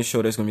somebody on this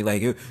show that's going to be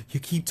like, you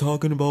keep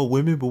talking about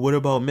women, but what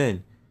about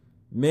men?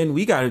 Men,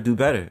 we got to do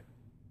better.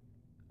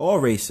 All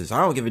races.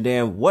 I don't give a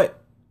damn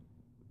what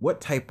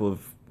type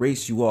of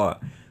race you are.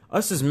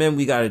 Us as men,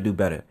 we got to do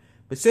better.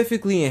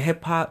 Specifically in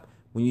hip hop,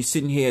 when you're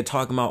sitting here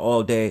talking about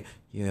all day,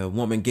 yeah, a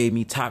woman gave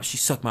me top, she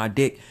sucked my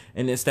dick,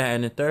 and this, that,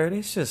 and the third.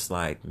 It's just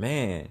like,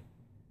 man,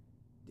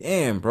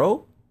 damn,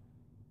 bro.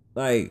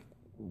 Like,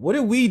 what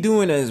are we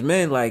doing as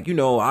men? Like,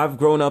 I've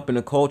grown up in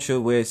a culture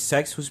where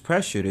sex was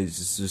pressured.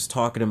 It's just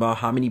talking about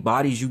how many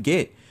bodies you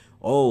get.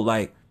 Oh,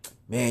 like,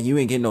 man, you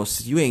won't get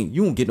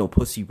no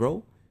pussy,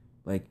 bro.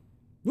 Like,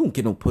 you won't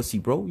get no pussy,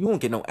 bro. You won't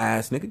get no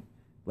ass, nigga.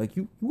 Like,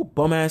 you a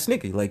bum ass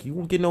nigga. Like, you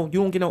won't get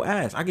no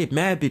ass. I get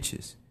mad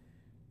bitches.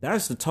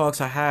 That's the talks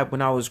I had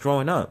when I was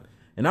growing up.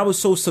 And I was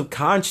so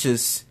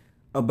subconscious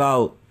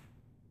about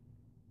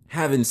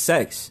having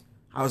sex.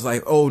 I was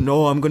like, oh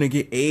no, I'm going to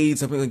get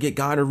AIDS. I'm going to get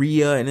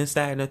gonorrhea and this,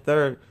 that, and the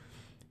third.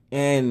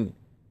 And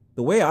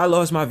the way I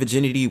lost my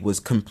virginity was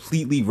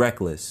completely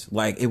reckless.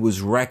 Like, it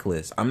was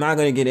reckless. I'm not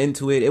going to get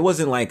into it. It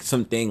wasn't like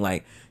something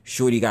like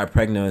shorty got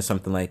pregnant or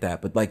something like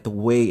that. But like the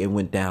way it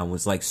went down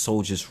was like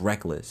so just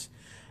reckless.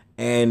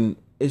 And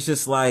it's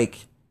just like,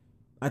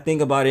 I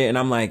think about it and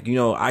I'm like,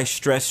 I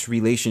stress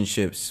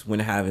relationships when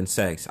having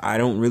sex. I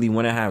don't really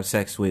want to have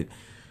sex with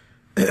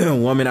a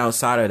woman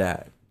outside of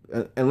that.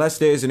 Unless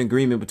there's an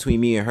agreement between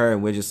me and her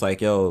and we're just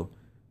like, yo,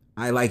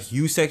 I like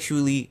you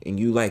sexually and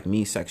you like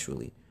me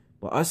sexually.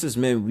 But us as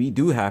men, we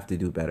do have to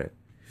do better.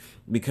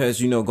 Because,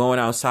 going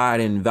outside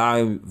and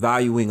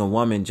valuing a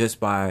woman just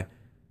by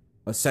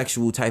a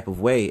sexual type of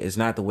way is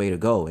not the way to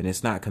go. And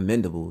it's not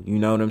commendable. You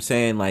know what I'm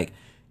saying? Like,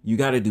 you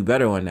got to do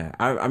better on that.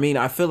 I mean,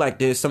 I feel like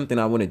there's something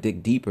I want to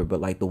dig deeper, but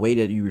like the way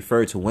that you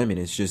refer to women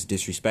is just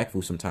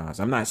disrespectful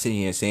sometimes. I'm not sitting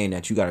here saying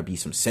that you got to be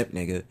some simp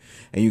nigga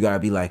and you got to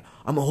be like,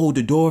 I'm going to hold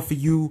the door for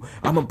you.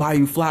 I'm going to buy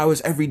you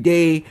flowers every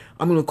day.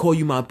 I'm going to call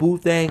you my boo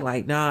thing.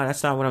 Like, nah,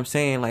 that's not what I'm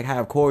saying. Like,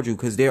 have cordial,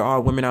 because there are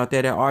women out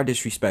there that are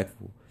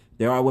disrespectful.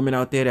 There are women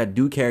out there that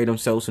do carry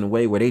themselves in a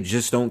way where they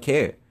just don't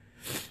care.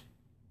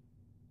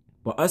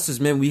 But us as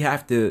men, we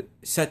have to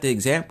set the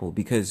example,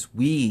 because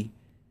we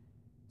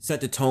set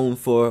the tone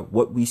for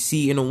what we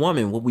see in a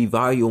woman, what we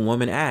value a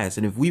woman as.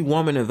 And if we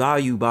woman a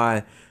value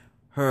by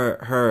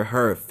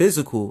her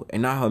physical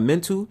and not her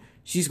mental,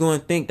 she's going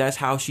to think that's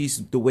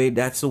the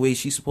way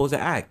she's supposed to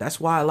act. That's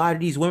why a lot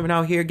of these women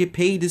out here get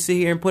paid to sit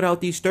here and put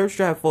out these thirst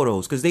trap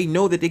photos, because they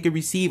know that they can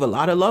receive a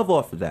lot of love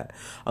off of that,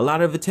 a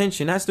lot of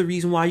attention. That's the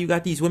reason why you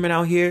got these women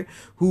out here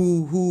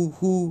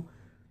who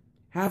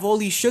have all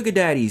these sugar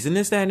daddies and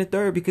this, that, and the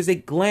third, because they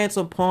glance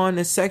upon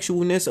the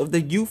sexualness of the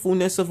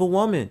youthfulness of a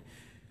woman.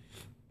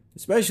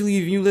 Especially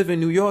if you live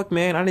in New York,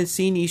 man. I done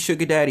seen these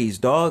sugar daddies,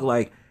 dog.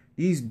 Like,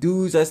 these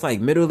dudes that's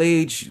like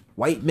middle-aged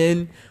white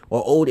men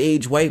or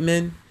old-age white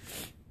men.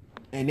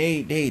 And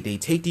they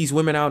take these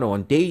women out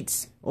on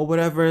dates or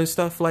whatever and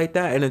stuff like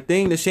that. And the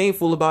thing that's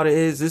shameful about it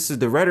is, this is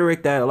the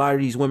rhetoric that a lot of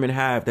these women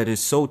have that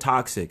is so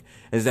toxic,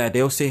 is that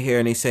they'll sit here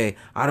and they say,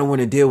 I don't want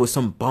to deal with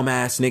some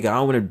bum-ass nigga. I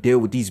don't want to deal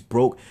with these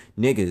broke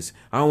niggas.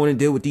 I don't want to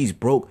deal with these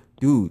broke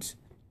dudes.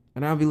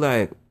 And I'll be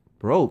like,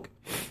 broke?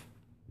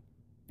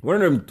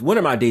 One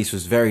of my dates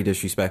was very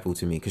disrespectful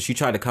to me, because she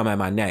tried to come at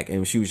my neck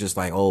and she was just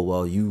like, oh,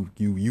 well, you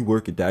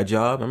work at that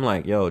job? I'm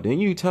like, yo, didn't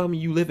you tell me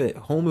you live at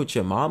home with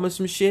your mom or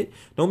some shit?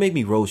 Don't make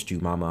me roast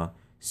you, mama.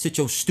 Sit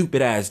your stupid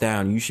ass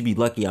down. You should be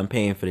lucky I'm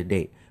paying for the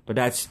date. But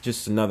that's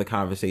just another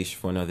conversation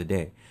for another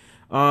day.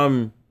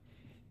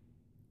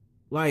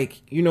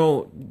 Like, you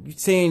know,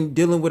 saying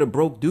dealing with a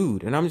broke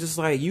dude. And I'm just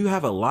like, you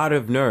have a lot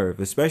of nerve,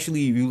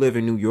 especially if you live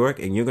in New York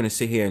and you're going to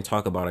sit here and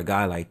talk about a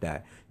guy like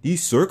that.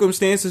 These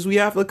circumstances we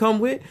have to come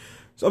with.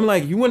 So I'm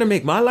like, you want to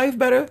make my life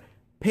better?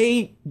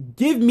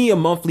 Give me a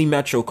monthly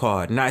Metro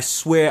card, and I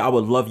swear I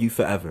would love you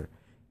forever.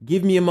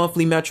 Give me a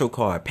monthly Metro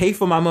card. Pay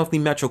for my monthly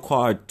Metro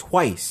card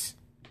twice,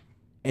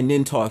 and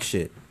then talk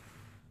shit.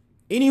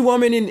 Any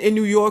woman in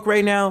New York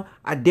right now,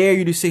 I dare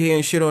you to sit here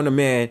and shit on a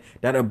man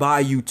that'll buy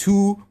you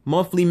 2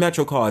 monthly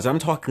Metro cards. I'm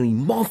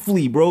talking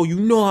monthly, bro. You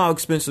know how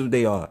expensive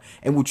they are.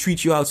 And will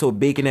treat you out to a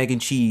bacon, egg, and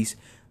cheese,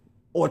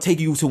 or take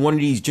you to one of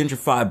these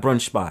gentrified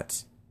brunch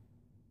spots.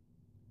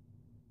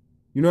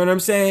 You know what I'm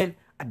saying?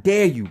 I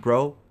dare you,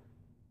 bro.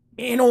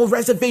 And on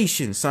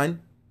reservation,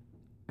 son.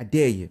 I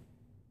dare you.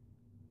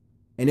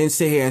 And then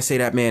sit here and say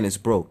that man is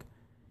broke.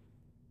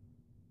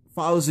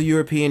 Follows the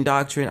European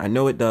doctrine. I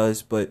know it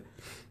does, but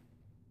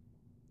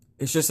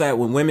it's just that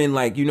when women,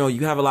 like, you know,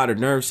 you have a lot of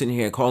nerve sitting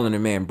here calling a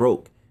man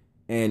broke.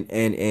 And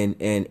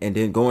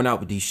then going out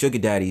with these sugar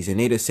daddies, and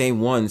they're the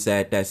same ones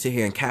that sit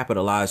here and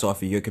capitalize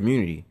off of your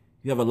community.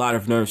 You have a lot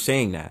of nerve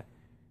saying that.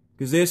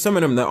 Because there's some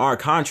of them that are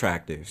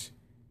contractors.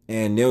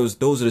 And those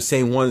are the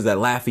same ones that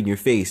laugh in your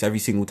face every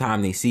single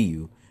time they see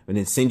you, and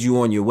then send you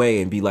on your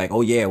way and be like,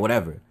 oh yeah,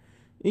 whatever.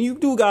 And you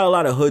do got a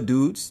lot of hood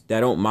dudes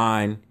that don't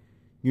mind,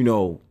 you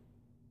know,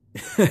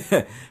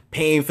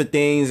 paying for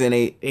things, and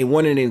they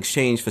want it in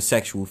exchange for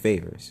sexual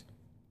favors.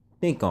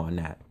 Think on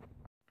that.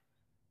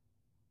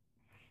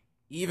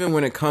 Even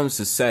when it comes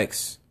to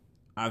sex,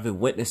 I've been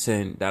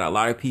witnessing that a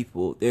lot of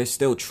people, there's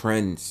still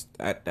trends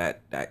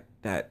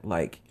that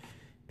like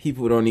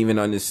people don't even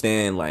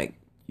understand. Like,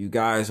 you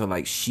guys are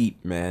like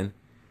sheep, man.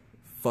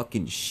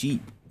 Fucking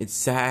sheep. It's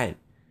sad.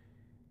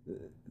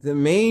 The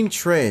main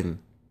trend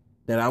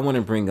that I want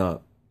to bring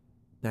up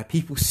that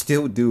people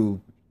still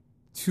do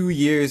 2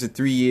 years or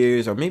 3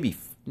 years, or maybe,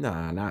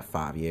 not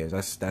 5 years.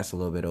 That's a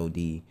little bit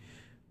OD.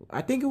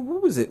 I think,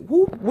 what was it?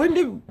 When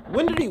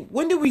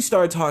did we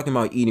start talking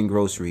about eating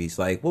groceries?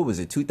 Like, what was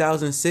it?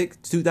 2006,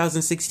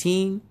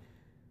 2016?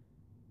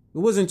 It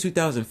wasn't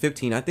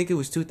 2015. I think it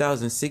was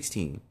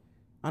 2016.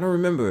 I don't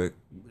remember.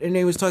 And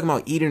they was talking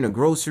about eating the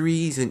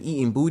groceries and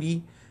eating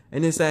booty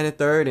and this, that, and the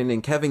third. And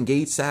then Kevin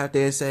Gates out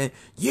there saying,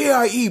 yeah,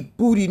 I eat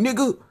booty,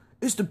 nigga.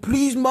 It's to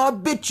please my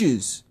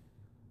bitches.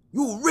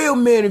 You a real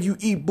man if you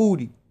eat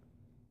booty.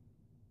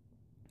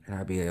 And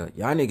I'd be like,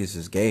 y'all niggas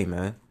is gay,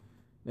 man.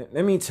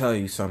 Let me tell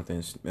you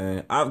something,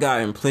 man. I've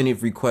gotten plenty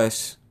of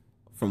requests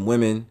from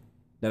women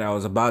that I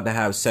was about to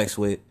have sex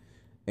with.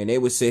 And they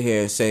would sit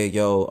here and say,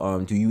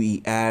 yo, do you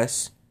eat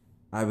ass?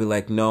 I'd be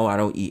like, no, I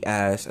don't eat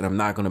ass, and I'm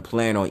not going to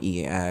plan on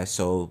eating ass,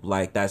 so,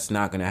 like, that's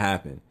not going to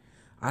happen.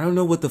 I don't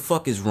know what the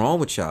fuck is wrong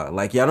with y'all.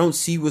 Like, y'all don't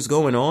see what's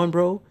going on,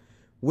 bro?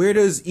 Where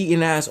does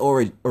eating ass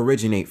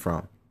originate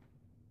from?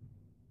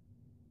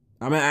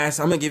 I'm going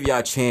to give y'all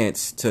a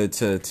chance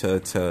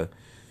to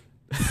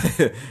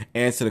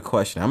answer the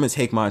question. I'm going to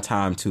take my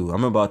time, too.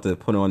 I'm about to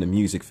put on the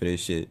music for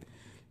this shit.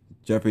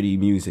 Jeopardy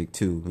music,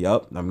 too.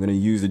 Yup, I'm going to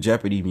use the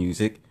Jeopardy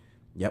music.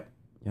 Yep.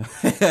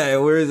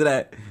 Where is it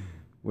at?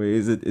 Wait,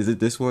 is it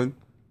this one?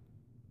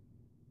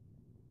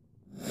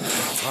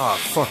 Ah,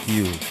 fuck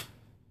you.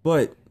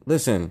 But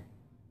listen,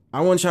 I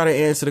want y'all to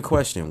answer the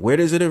question. Where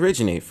does it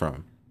originate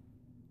from?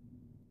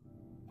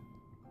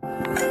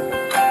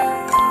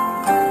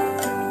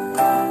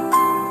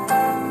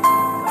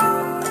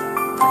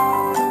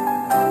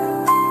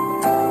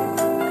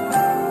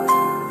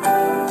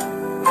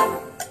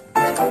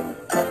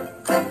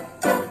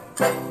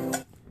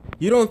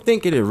 You don't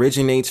think it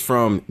originates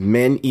from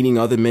men eating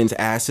other men's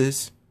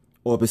asses?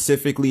 Or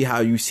specifically how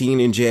you seen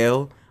in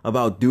jail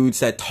about dudes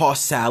that toss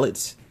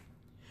salads?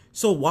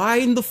 So why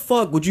in the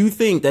fuck would you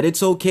think that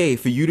it's okay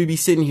for you to be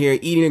sitting here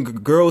eating a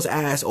girl's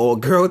ass or a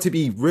girl to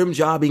be rim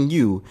jobbing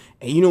you,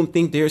 and you don't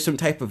think there's some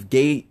type of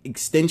gay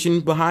extension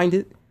behind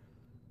it?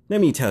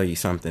 Let me tell you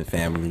something,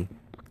 family.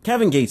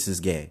 Kevin Gates is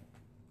gay.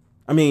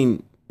 I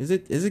mean, is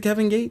it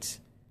Kevin Gates?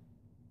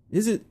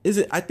 Is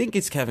it? I think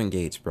it's Kevin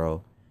Gates,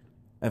 bro.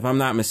 If I'm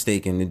not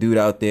mistaken, the dude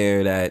out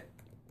there that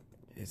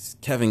is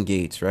Kevin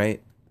Gates,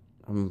 right?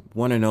 I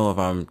want to know if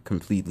I'm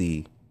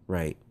completely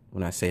right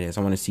when I say this.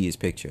 I want to see his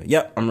picture.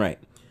 Yep, I'm right.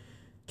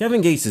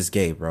 Kevin Gates is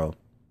gay, bro.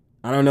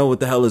 I don't know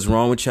what the hell is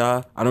wrong with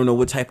y'all. I don't know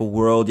what type of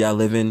world y'all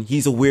live in.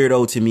 He's a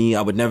weirdo to me.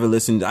 I would never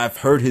listen. I've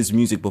heard his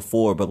music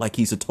before, but like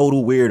he's a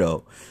total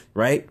weirdo,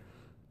 right?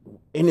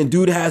 And the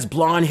dude has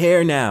blonde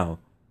hair now.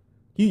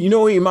 You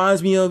know what he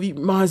reminds me of? He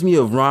reminds me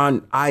of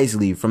Ron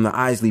Isley from the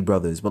Isley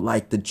Brothers, but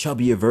like the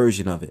chubbier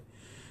version of it.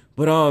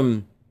 But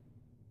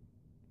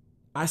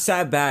I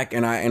sat back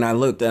and I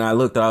looked and I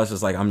was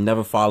just like, I'm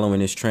never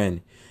following this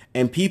trend.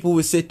 And people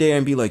would sit there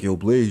and be like, yo,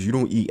 Blaze, you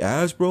don't eat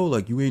ass, bro?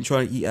 Like, you ain't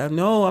trying to eat ass?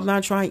 No, I'm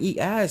not trying to eat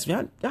ass.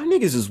 Y'all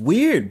niggas is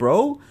weird,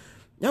 bro.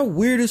 Y'all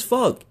weird as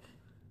fuck.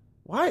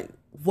 Why?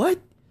 What?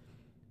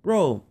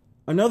 Bro,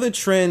 another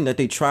trend that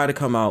they try to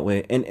come out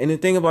with, and the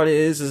thing about it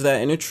is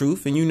that in the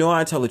truth, and you know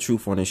I tell the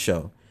truth on this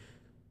show,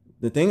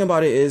 the thing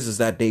about it is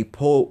that they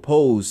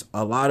pose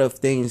a lot of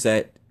things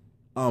that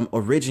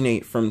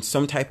originate from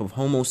some type of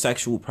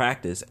homosexual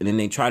practice, and then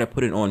they try to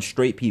put it on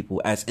straight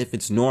people as if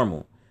it's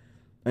normal.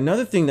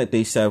 Another thing that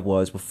they said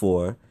was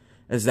before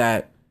is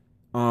that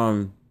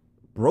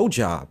bro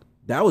job,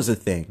 that was a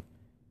thing,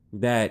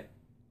 that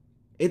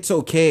it's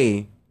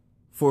okay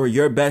for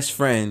your best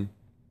friend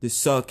to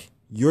suck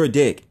your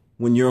dick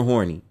when you're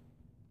horny.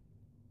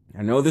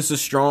 I know this is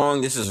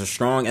a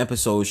strong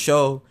episode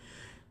show.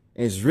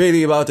 It's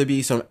really about to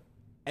be some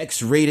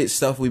X-rated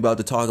stuff we about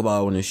to talk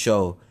about on the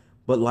show.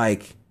 But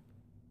like,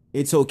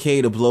 it's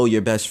okay to blow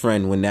your best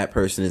friend when that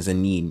person is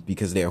in need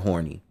because they're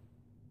horny.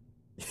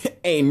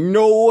 Ain't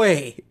no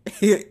way.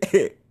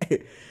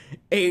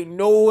 Ain't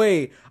no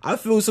way. I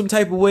feel some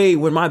type of way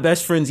when my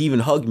best friends even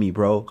hug me,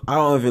 bro. I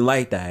don't even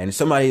like that. And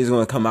somebody is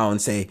going to come out and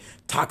say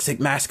toxic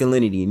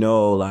masculinity.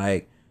 No,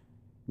 like,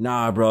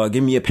 nah, bro,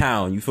 give me a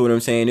pound. You feel what I'm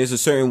saying? There's a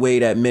certain way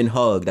that men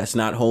hug that's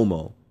not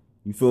homo.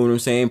 You feel what I'm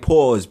saying?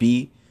 Pause,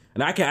 B.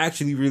 And I can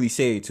actually really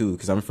say it too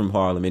because I'm from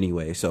Harlem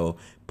anyway. So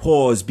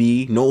pause,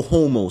 B. No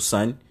homo,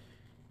 son.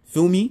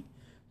 Feel me?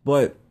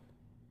 But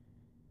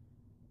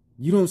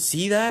you don't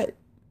see that?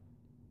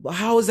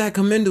 How is that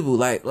commendable?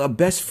 Like, a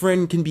best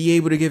friend can be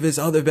able to give his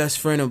other best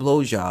friend a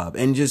blowjob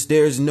and just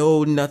there's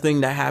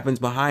nothing that happens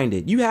behind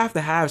it. You have to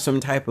have some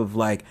type of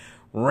like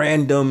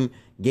random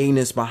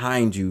gayness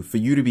behind you for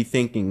you to be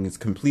thinking it's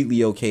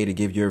completely okay to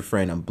give your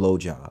friend a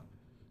blowjob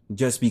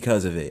just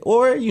because of it.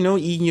 Or, you know,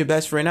 eating your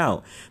best friend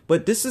out.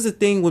 But this is a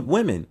thing with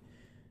women.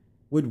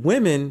 With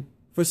women,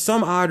 for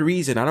some odd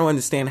reason, I don't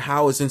understand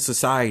how it's in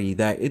society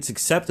that it's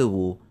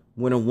acceptable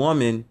when a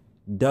woman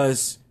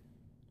does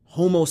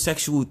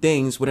homosexual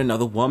things with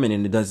another woman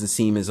and it doesn't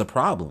seem as a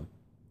problem.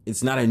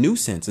 It's not a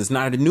nuisance. It's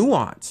not a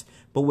nuance.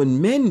 But when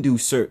men do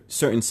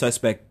certain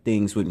suspect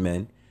things with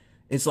men,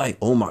 it's like,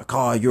 oh my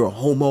God, you're a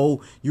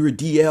homo, you're a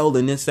DL,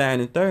 and this, that,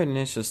 and the third. And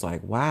it's just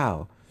like,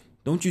 wow,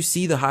 don't you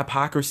see the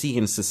hypocrisy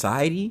in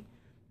society?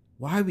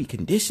 Why are we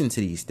conditioned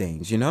to these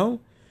things, you know?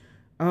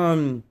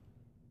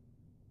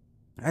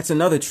 That's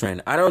another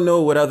trend. I don't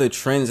know what other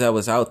trends that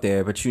was out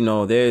there, but you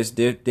know, there's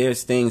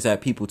things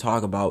that people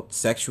talk about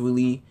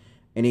sexually,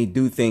 and they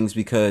do things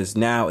because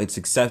now it's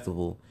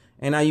acceptable.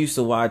 And I used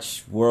to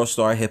watch World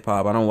Star Hip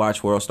Hop. I don't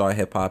watch World Star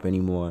Hip Hop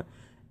anymore.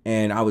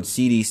 And I would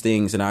see these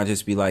things and I'd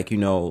just be like, you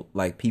know,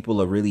 like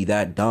people are really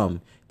that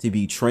dumb to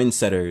be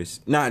trendsetters,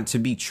 not to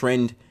be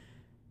trend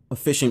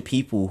efficient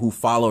people who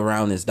follow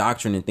around this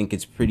doctrine and think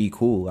it's pretty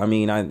cool. I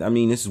mean,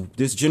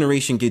 this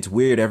generation gets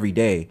weird every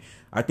day.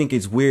 I think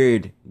it's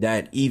weird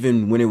that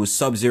even when it was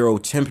sub-zero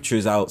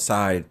temperatures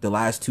outside the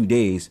last 2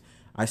 days,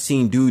 I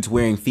seen dudes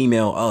wearing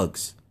female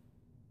Uggs.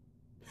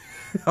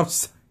 I'm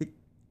sorry.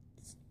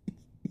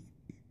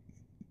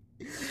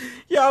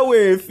 Y'all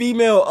wearing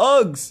female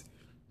Uggs.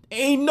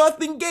 Ain't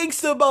nothing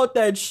gangsta about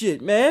that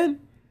shit, man.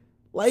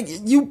 Like,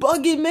 you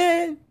bugging,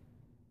 man.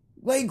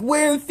 Like,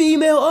 wearing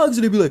female Uggs.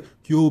 And they be like,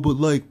 yo, but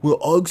like, when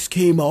Uggs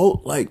came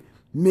out, like,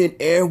 men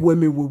and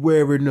women were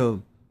wearing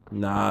them.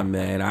 Nah,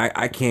 man,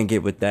 I can't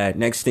get with that.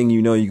 Next thing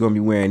you know, you're gonna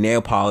be wearing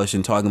nail polish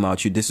and talking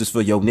about this is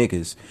for your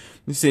niggas.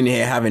 You're sitting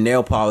here having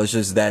nail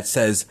polishes that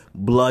says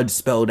blood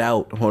spelled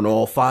out on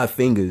all 5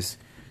 fingers.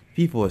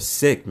 People are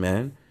sick,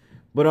 man.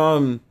 But,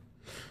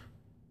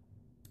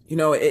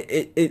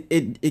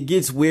 it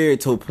gets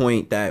weird to a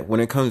point that when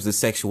it comes to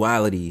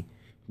sexuality,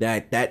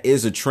 that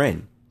is a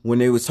trend. When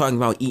they was talking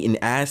about eating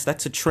ass,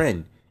 that's a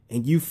trend.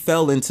 And you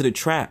fell into the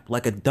trap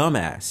like a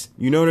dumbass.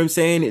 You know what I'm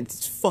saying?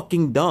 It's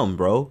fucking dumb,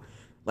 bro.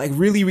 Like,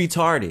 really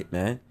retarded,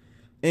 man.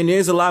 And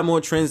there's a lot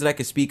more trends that I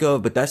could speak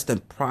of, but that's the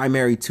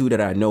primary two that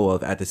I know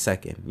of at the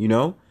second, you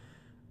know?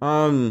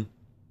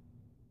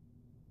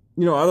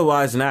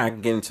 Otherwise than that, I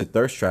can get into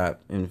thirst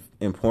trap in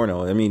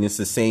porno. I mean, it's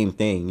the same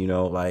thing,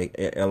 like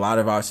a lot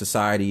of our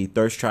society,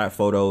 thirst trap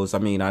photos. I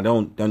mean, I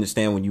don't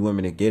understand when you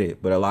women to get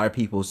it, but a lot of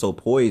people are so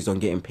poised on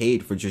getting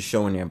paid for just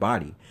showing their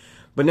body.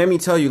 But let me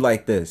tell you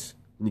like this,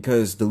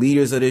 because the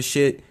leaders of this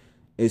shit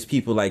is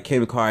people like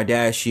Kim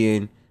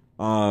Kardashian,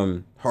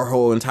 her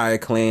whole entire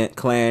clan,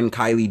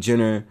 Kylie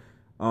Jenner,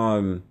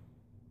 who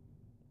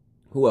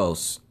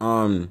else?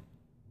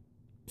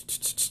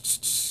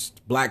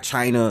 Black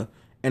China,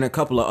 and a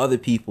couple of other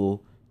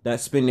people that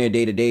spend their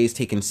day-to-days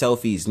taking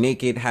selfies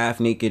naked,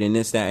 half naked, and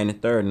this, that, and the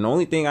third. And the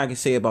only thing I can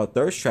say about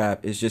thirst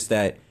trap is just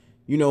that,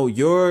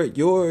 you're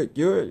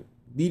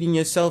leading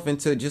yourself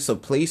into just a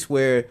place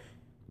where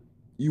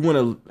you want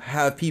to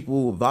have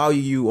people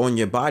value you on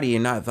your body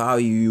and not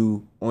value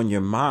you on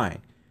your mind.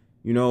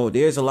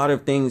 There's a lot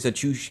of things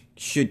that you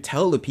should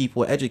tell the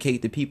people,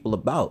 educate the people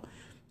about.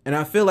 And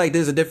I feel like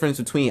there's a difference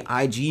between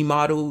IG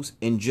models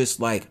and just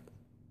like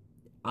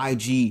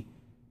IG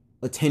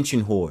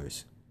attention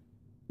whores.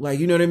 Like,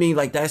 you know what I mean?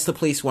 Like, that's the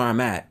place where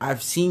I'm at.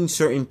 I've seen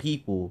certain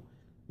people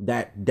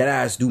that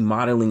deadass do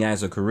modeling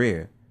as a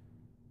career.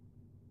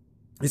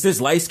 It's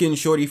this light-skinned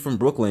shorty from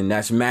Brooklyn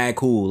that's mad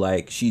cool.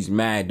 Like, she's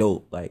mad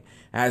dope. Like,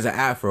 has an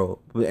afro.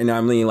 And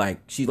I mean, like,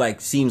 she, like,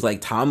 seems,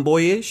 like,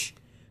 tomboyish.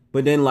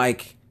 But then,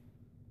 like,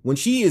 when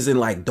she isn't,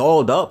 like,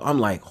 dolled up, I'm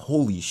like,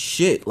 holy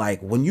shit.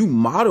 Like, when you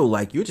model,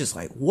 like, you're just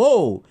like,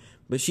 whoa.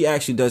 But she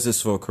actually does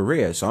this for a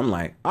career. So I'm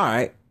like, all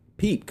right,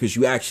 peep, because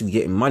you actually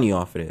getting money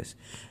off of this.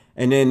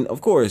 And then,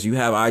 of course, you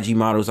have IG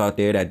models out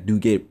there that do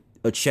get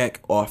a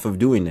check off of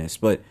doing this.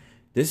 But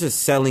this is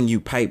selling you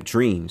pipe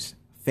dreams,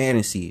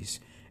 fantasies,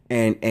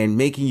 and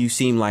making you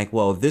seem like,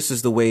 well, this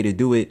is the way to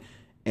do it.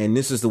 And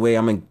this is the way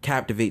I'm going to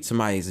captivate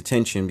somebody's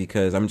attention,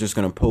 because I'm just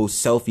going to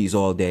post selfies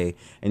all day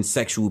and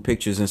sexual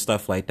pictures and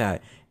stuff like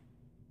that.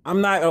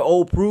 I'm not an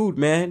old prude,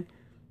 man.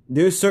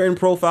 There's certain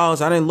profiles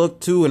I didn't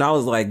look to and I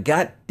was like,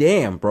 God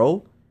damn,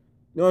 bro.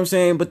 You know what I'm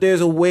saying? But there's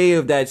a way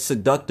of that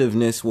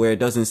seductiveness where it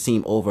doesn't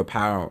seem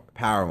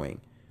overpowering.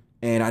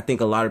 And I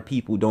think a lot of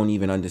people don't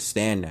even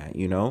understand that,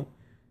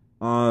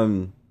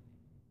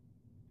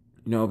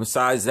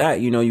 besides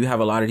that, you have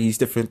a lot of these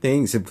different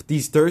things.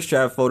 These thirst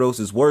trap photos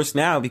is worse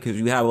now because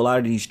you have a lot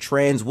of these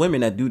trans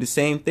women that do the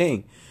same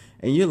thing.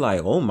 And you're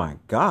like, oh my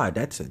God,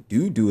 that's a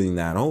dude doing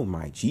that. Oh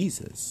my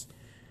Jesus.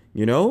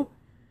 I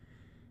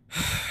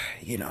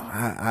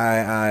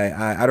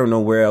don't know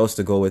where else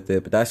to go with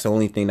it, but that's the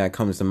only thing that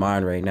comes to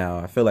mind right now.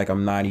 I feel like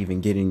I'm not even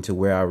getting to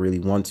where I really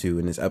want to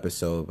in this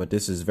episode, but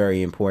this is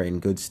very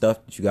important, good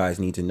stuff that you guys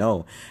need to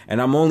know.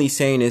 And I'm only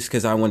saying this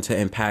because I want to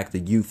impact the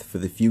youth for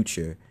the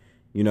future.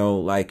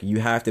 Like, you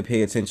have to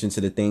pay attention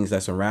to the things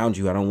that's around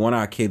you. I don't want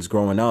our kids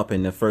growing up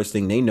and the first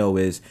thing they know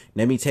is,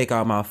 let me take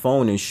out my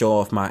phone and show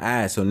off my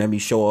ass, or let me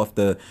show off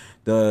me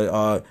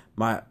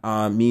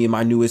and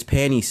my newest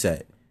panty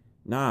set.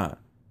 Nah.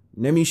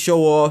 Let me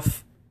show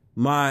off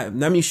my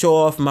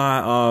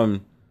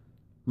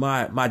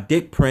my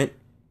dick print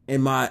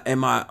and my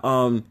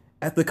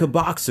Ethica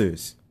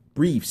boxers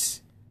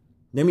briefs.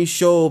 Let me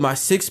show my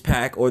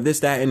 6-pack or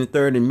this, that, and the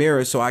third in the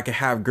mirror so I can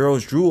have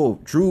girls drool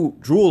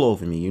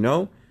over me,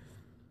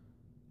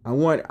 I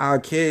want our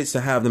kids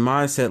to have the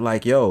mindset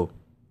like, yo,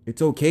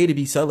 it's okay to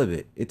be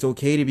celibate. It's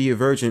okay to be a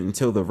virgin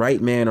until the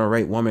right man or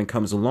right woman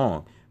comes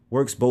along.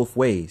 Works both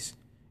ways.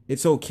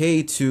 It's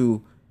okay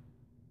to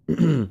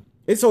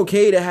it's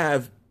okay to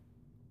have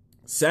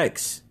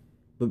sex,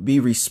 but be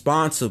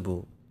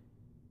responsible.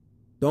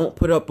 Don't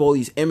put up all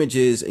these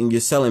images and you're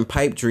selling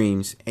pipe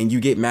dreams and you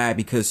get mad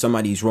because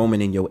somebody's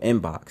roaming in your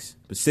inbox.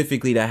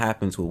 Specifically, that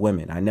happens with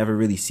women. I never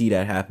really see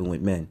that happen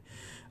with men.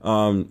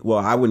 Well,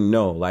 I wouldn't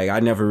know. Like, I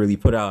never really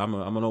put out,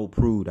 I'm an old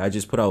prude. I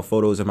just put out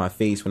photos of my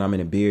face when I'm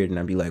in a beard and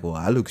I'd be like, well,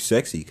 I look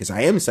sexy because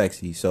I am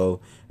sexy. So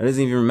it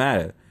doesn't even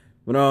matter.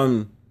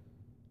 But,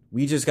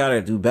 we just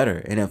gotta do better.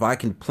 And if I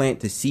can plant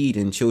the seed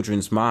in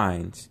children's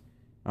minds,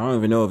 I don't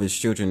even know if it's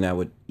children that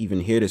would even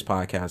hear this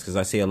podcast, because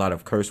I say a lot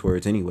of curse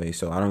words anyway,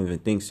 so I don't even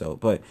think so.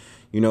 But,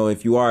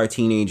 if you are a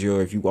teenager,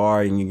 or if you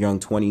are in your young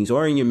 20s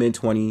or in your mid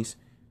 20s,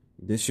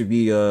 this should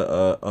be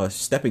a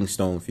stepping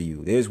stone for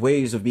you. There's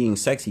ways of being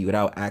sexy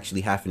without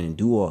actually having to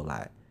do all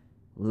that.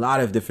 A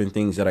lot of different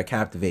things that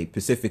captivate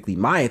specifically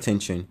my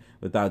attention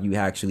without you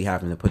actually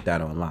having to put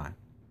that online.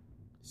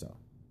 So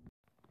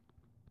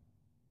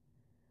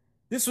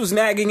this was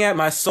nagging at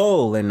my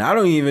soul, and I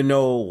don't even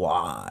know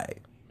why.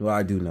 Well,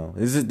 I do know.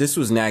 This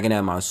was nagging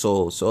at my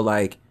soul. So,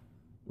 like,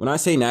 when I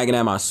say nagging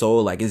at my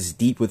soul, like, it's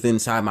deep within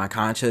inside my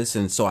conscious,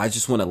 and so I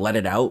just want to let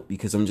it out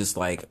because I'm just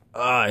like,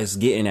 it's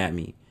getting at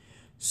me.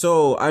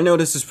 So, I know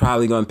this is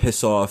probably going to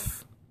piss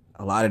off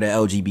a lot of the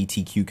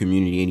LGBTQ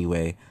community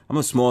anyway. I'm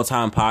a small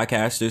time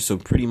podcaster, so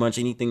pretty much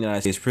anything that I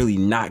say is really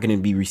not going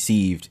to be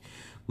received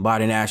by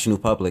the national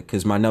public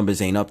because my numbers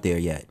ain't up there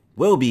yet.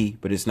 Will be,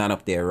 but it's not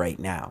up there right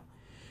now.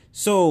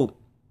 So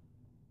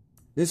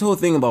this whole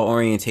thing about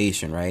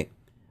orientation, right?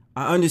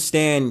 I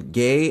understand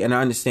gay and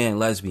I understand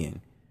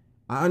lesbian.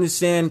 I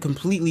understand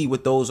completely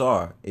what those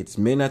are. It's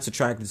men that's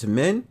attracted to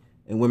men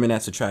and women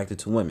that's attracted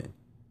to women.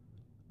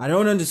 I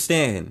don't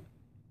understand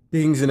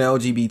things in the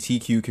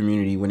LGBTQ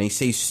community when they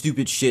say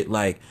stupid shit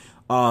like,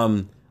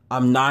 I'm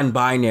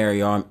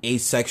non-binary or I'm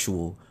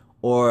asexual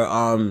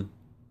or,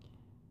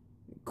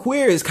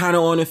 queer is kind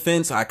of on the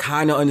fence. I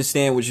kind of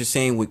understand what you're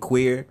saying with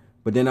queer,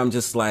 but then I'm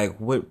just like,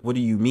 what do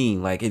you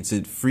mean? Like, it's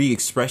a free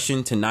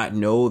expression to not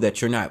know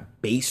that you're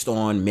not based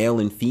on male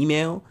and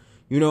female?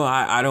 You know,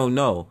 I don't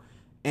know.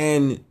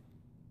 And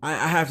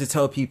I have to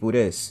tell people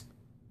this.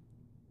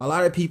 A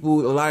lot of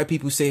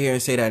people sit here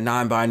and say that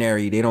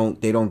non-binary, they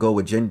don't go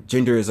with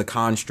gender as a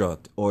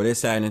construct or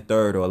this, that, and the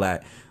third or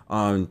that.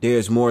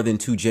 There's more than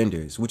two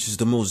genders, which is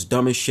the most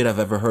dumbest shit I've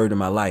ever heard in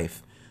my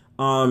life.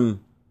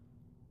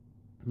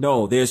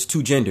 No, there's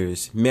two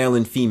genders, male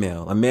and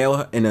female. A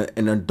male and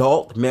an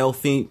adult male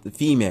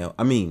female.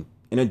 I mean,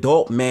 an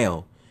adult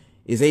male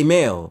is a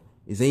man,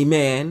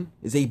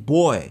 is a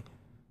boy,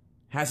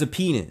 has a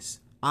penis.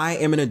 I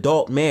am an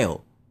adult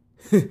male.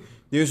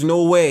 There's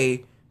no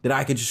way that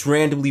I could just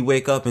randomly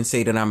wake up and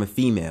say that I'm a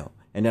female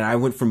and then I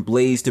went from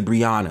Blaze to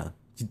Brianna.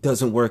 It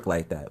doesn't work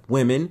like that.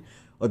 Women,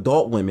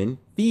 adult women,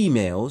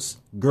 females,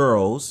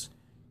 girls,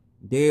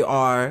 they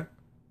are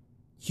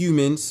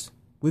humans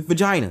with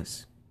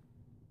vaginas.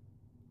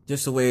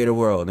 Just the way of the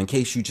world, in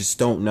case you just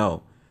don't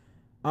know.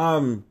 I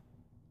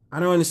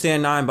don't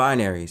understand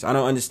non-binaries. I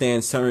don't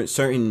understand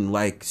certain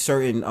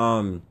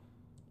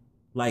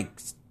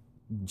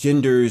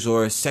genders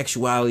or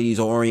sexualities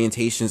or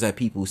orientations that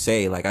people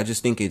say. Like, I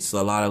just think it's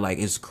a lot of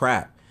it's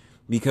crap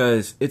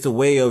because it's a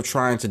way of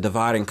trying to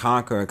divide and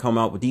conquer and come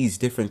out with these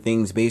different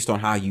things based on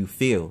how you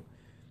feel.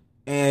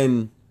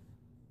 And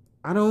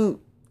I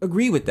don't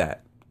agree with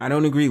that. I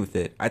don't agree with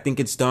it. I think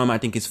it's dumb. I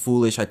think it's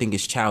foolish. I think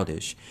it's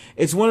childish.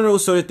 It's one of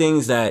those sort of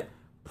things that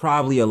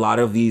probably a lot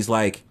of these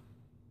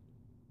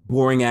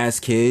boring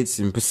ass kids,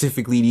 and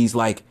specifically these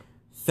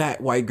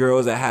fat white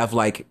girls that have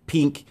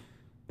pink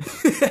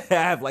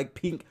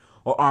pink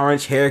or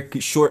orange hair,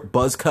 short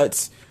buzz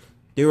cuts.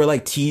 They were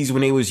teased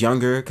when they was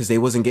younger because they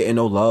wasn't getting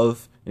no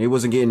love and they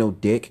wasn't getting no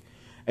dick.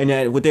 And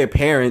that with their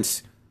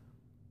parents,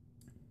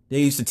 they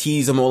used to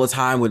tease them all the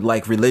time with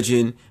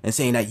religion and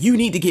saying that you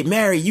need to get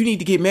married. You need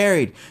to get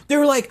married. They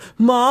were like,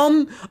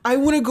 Mom, I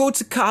want to go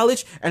to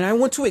college and I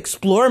want to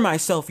explore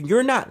myself.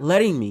 You're not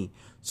letting me.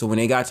 So when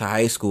they got to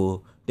high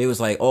school, they was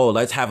like, oh,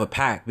 let's have a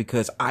pact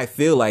because I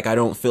feel like I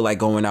don't feel like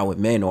going out with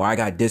men or I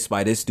got dissed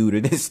by this dude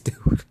or this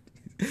dude.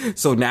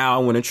 So now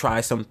I want to try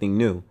something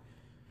new.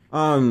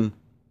 Not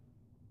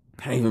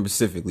even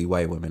specifically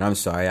white women. I'm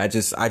sorry. I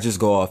just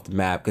go off the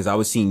map because I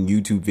was seeing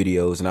YouTube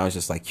videos and I was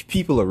just like,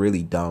 people are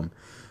really dumb.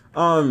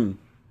 But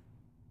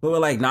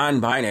with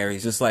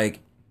non-binaries, it's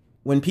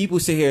when people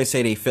sit here and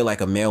say they feel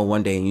like a male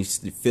one day and you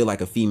feel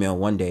like a female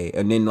one day,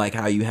 and then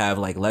how you have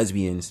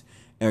lesbians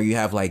or you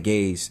have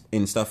gays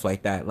and stuff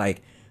like that.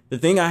 The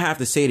thing I have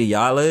to say to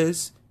y'all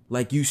is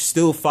you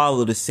still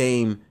follow the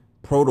same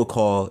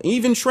protocol.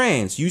 Even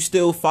trans, you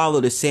still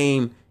follow the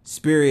same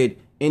spirit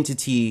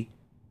entity,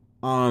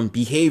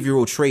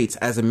 behavioral traits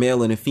as a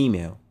male and a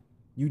female.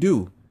 You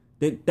do.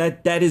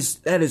 That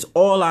is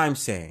all I'm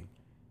saying.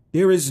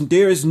 There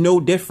is no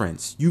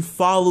difference. You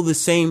follow the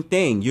same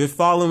thing. You're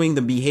following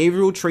the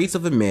behavioral traits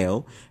of a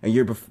male and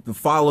you're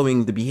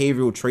following the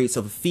behavioral traits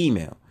of a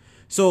female.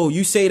 So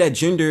you say that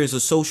gender is a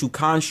social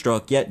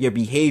construct, yet your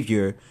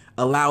behavior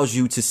allows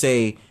you to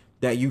say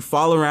that you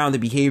follow around the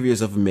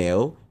behaviors of a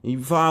male and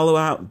you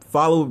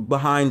follow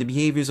behind the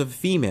behaviors of a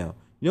female.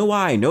 You know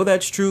why I know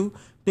that's true?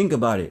 Think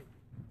about it.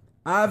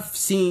 I've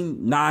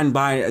seen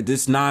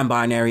this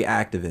non-binary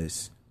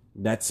activist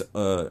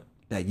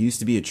that used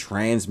to be a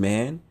trans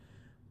man.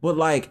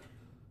 But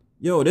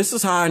this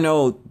is how I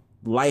know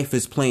life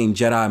is playing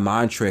Jedi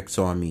mind tricks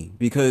on me.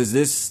 Because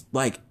this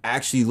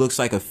actually looks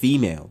like a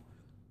female.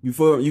 You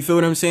feel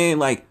what I'm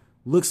saying?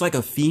 Looks like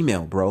a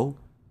female, bro.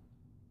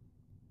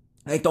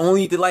 The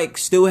only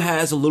still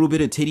has a little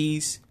bit of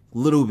titties.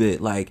 Little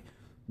bit.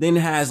 Then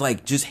has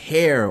just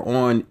hair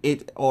on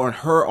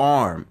her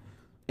arm.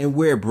 And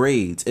wear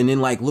braids. And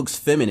then looks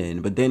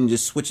feminine. But then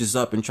just switches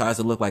up and tries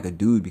to look like a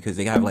dude because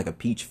they have a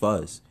peach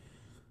fuzz.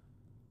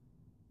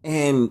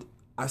 And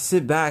I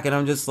sit back and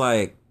I'm just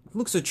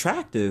looks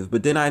attractive,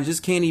 but then I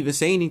just can't even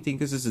say anything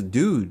because it's a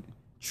dude,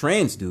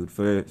 trans dude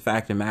for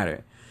fact of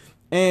matter.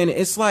 And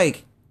it's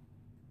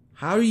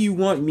how do you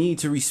want me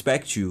to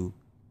respect you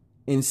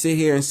and sit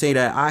here and say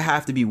that I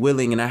have to be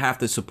willing and I have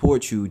to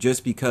support you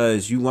just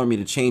because you want me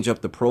to change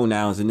up the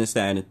pronouns and this,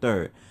 that, and the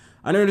third?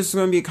 I know this is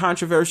going to be a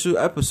controversial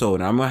episode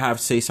and I'm going to have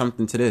to say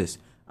something to this.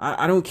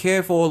 I don't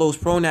care for all those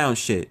pronoun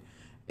shit.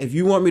 If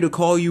you want me to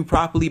call you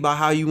properly by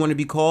how you want to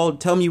be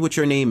called, tell me what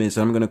your name is,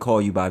 and I'm going to call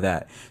you by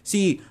that.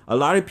 See, a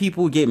lot of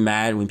people get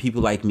mad when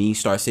people like me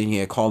start sitting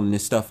here calling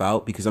this stuff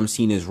out because I'm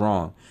seen as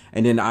wrong.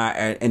 And then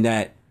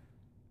that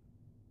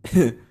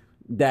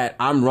that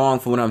I'm wrong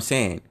for what I'm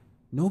saying.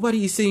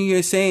 Nobody is sitting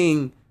here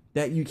saying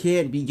that you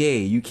can't be gay,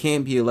 you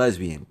can't be a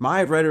lesbian.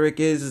 My rhetoric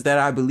is that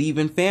I believe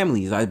in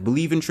families. I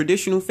believe in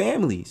traditional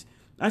families.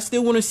 I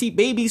still want to see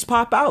babies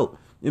pop out.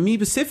 And me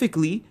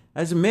specifically,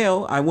 as a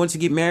male, I want to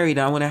get married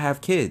and I want to have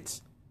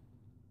kids.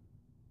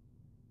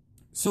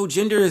 So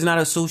gender is not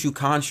a social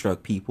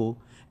construct, people.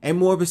 And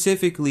more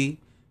specifically,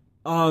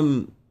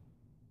 the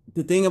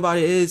thing about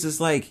it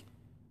is like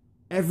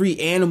every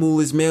animal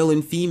is male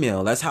and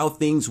female. That's how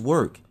things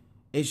work.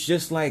 It's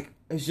just like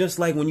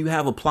when you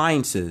have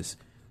appliances.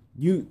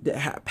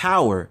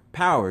 Power.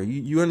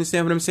 You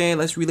understand what I'm saying?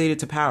 Let's relate it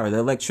to power, the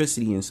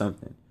electricity in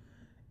something.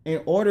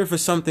 In order for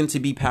something to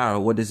be power,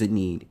 what does it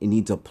need? It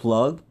needs a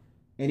plug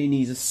and it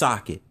needs a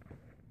socket.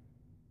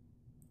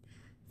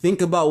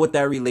 Think about what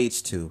that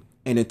relates to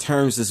in the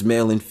terms as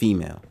male and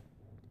female.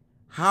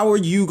 How are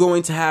you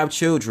going to have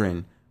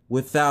children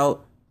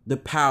without the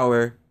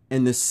power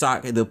and the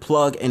socket, the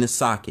plug and the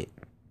socket?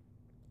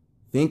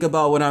 Think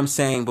about what I'm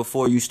saying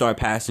before you start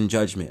passing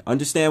judgment.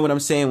 Understand what I'm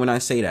saying when I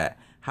say that.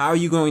 How are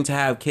you going to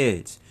have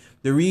kids?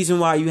 The reason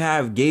why you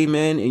have gay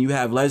men and you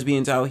have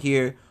lesbians out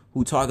here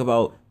who talk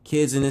about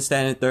kids in this,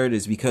 that, and the third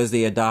is because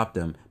they adopt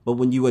them. But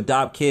when you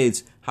adopt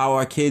kids, how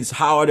are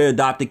the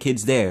adopted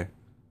kids there?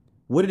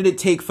 What did it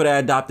take for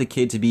that adopted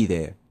kid to be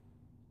there?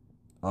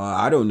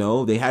 I don't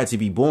know. They had to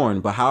be born,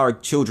 but how are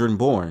children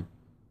born?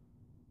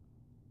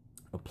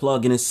 A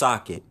plug in a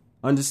socket.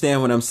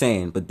 Understand what I'm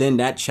saying? But then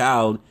that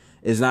child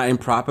is not in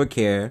proper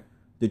care.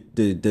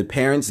 The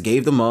parents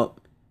gave them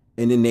up,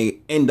 and then they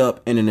end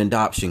up in an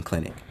adoption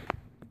clinic.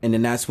 And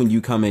then that's when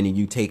you come in and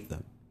you take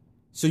them.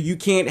 So you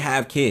can't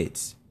have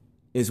kids,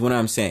 is what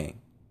I'm saying.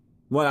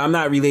 Well, I'm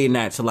not relating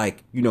that to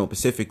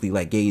specifically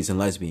like gays and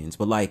lesbians,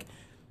 but like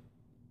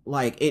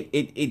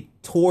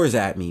it tours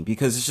at me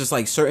because it's just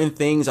like certain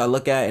things I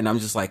look at and I'm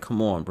just like,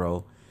 come on,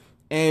 bro.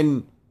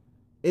 And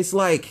it's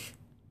like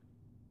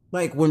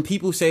when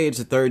people say it's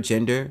a third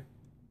gender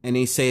and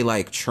they say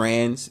like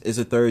trans is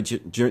a third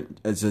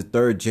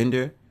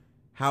gender,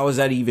 how is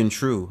that even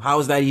true? How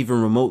is that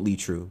even remotely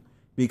true?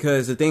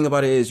 Because the thing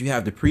about it is you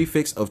have the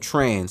prefix of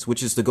trans,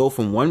 which is to go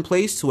from one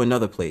place to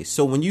another place.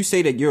 So when you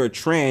say that you're a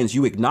trans,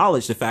 you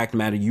acknowledge the fact of the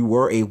matter you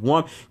are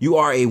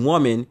a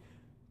woman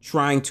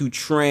trying to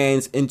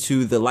trans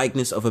into the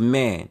likeness of a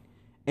man.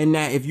 And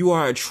that if you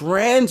are a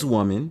trans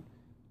woman,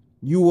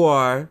 you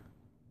are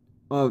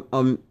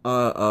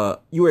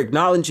you're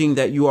acknowledging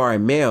that you are a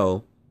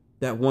male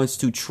that wants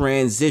to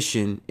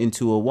transition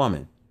into a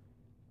woman.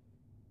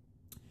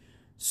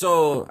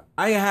 So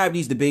I have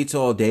these debates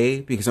all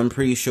day because I'm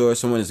pretty sure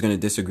someone is going to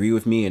disagree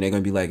with me and they're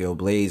going to be like, yo,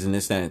 Blaze and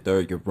this, that, and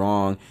third, you're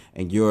wrong.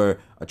 And you're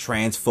a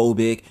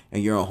transphobic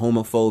and you're a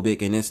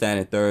homophobic and this, that,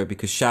 and third.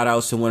 Because shout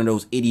outs to one of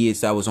those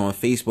idiots that was on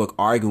Facebook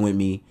arguing with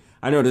me.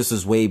 I know this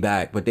is way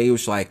back, but they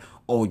was like,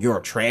 oh, you're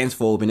a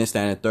transphobe and this,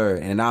 that, and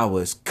third. And I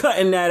was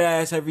cutting that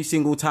ass every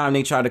single time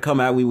they tried to come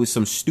at me with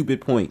some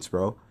stupid points,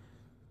 bro.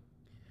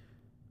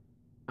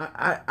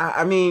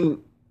 I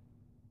mean,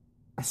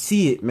 I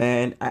see it,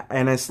 man.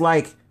 And it's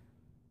like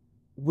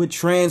with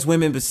trans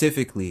women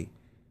specifically,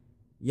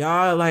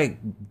 y'all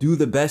like do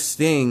the best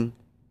thing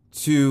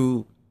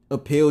to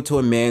appeal to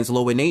a man's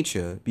lower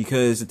nature.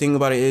 Because the thing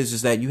about it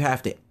is that you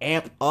have to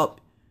amp up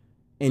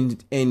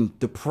and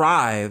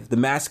deprive the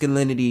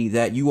masculinity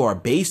that you are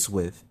based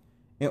with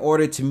in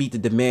order to meet the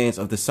demands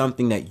of the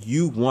something that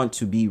you want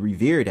to be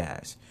revered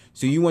as.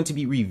 So you want to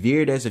be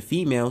revered as a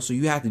female, so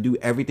you have to do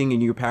everything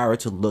in your power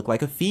to look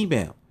like a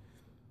female.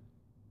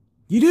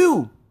 You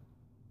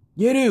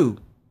do.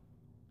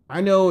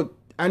 I know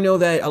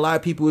that a lot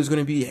of people is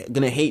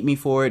gonna hate me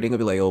for it. They're gonna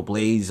be like, oh,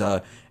 Blaze.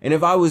 And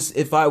if I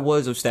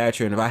was of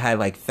stature and if I had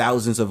like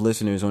thousands of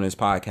listeners on this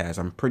podcast,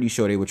 I'm pretty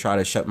sure they would try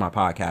to shut my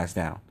podcast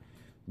down.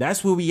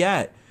 That's where we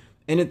at.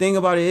 And the thing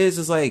about it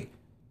is like,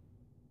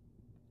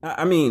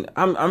 I mean,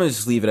 I'm gonna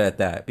just leave it at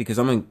that because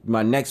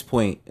my next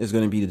point is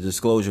gonna be the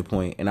disclosure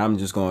point, and I'm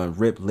just gonna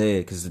rip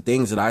lid because the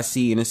things that I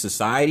see in this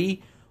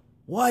society,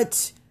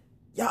 what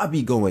y'all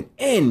be going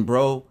in,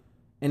 bro,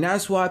 and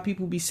that's why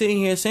people be sitting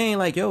here saying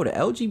like, yo, the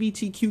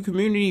LGBTQ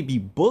community be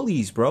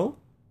bullies, bro.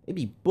 They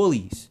be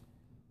bullies.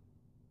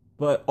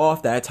 But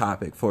off that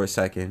topic for a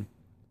second,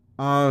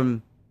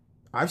 I've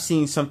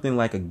seen something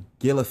like a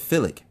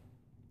gillophilic.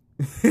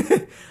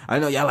 I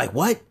know y'all like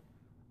what?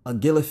 A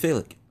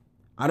gillophilic.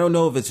 I don't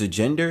know if it's a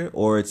gender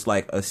or it's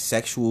like a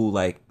sexual,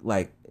 like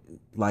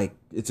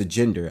it's a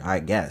gender, I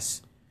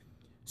guess.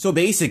 So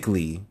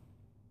basically,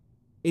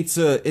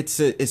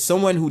 it's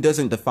someone who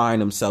doesn't define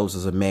themselves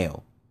as a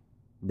male,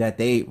 that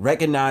they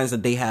recognize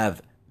that they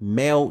have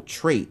male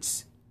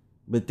traits,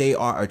 but they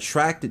are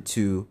attracted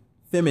to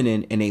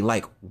feminine and they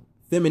like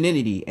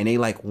femininity and they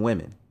like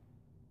women.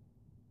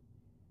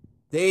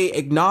 They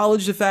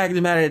acknowledge the fact of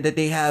the matter that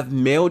they have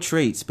male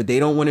traits, but they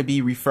don't want to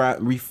be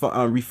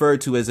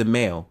referred to as a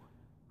male.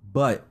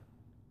 But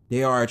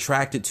they are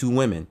attracted to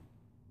women.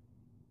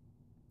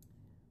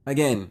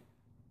 Again,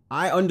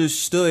 I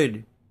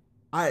understood.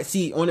 I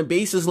see on a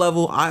basis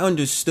level, I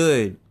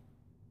understood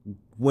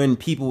when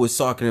people was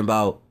talking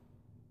about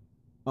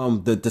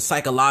the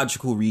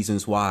psychological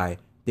reasons why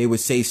they would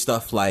say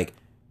stuff like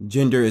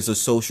gender is a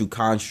social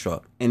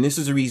construct. And this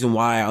is the reason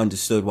why I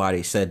understood why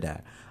they said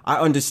that. I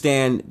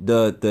understand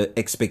the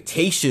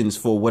expectations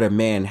for what a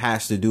man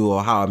has to do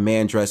or how a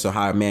man dresses or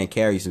how a man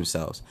carries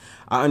themselves.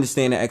 I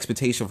understand the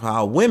expectation for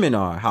how women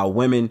are, how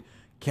women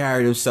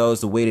carry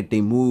themselves, the way that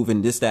they move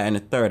and this, that, and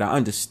the third. I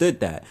understood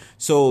that.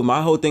 So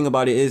my whole thing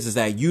about it is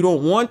that you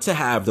don't want to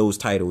have those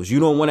titles. You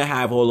don't want to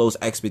have all those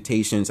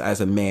expectations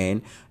as a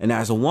man and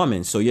as a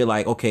woman. So you're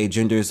like, okay,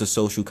 gender is a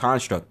social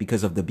construct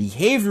because of the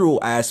behavioral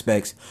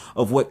aspects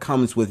of what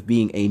comes with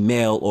being a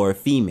male or a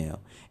female.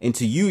 And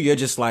to you, you're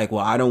just like,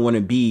 well, I don't want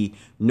to be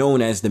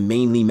known as the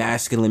mainly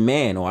masculine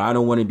man, or I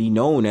don't want to be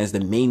known as the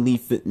mainly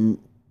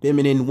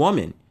feminine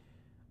woman.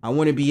 I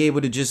want to be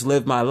able to just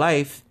live my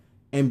life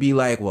and be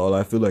like, well,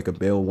 I feel like a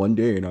male one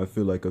day and I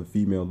feel like a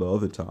female the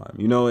other time,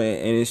 you know?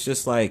 And it's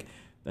just like,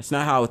 that's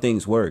not how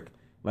things work.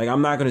 Like,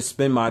 I'm not going to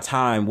spend my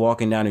time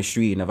walking down the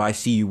street and if I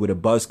see you with a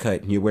buzz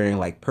cut and you're wearing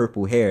like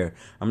purple hair,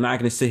 I'm not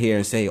going to sit here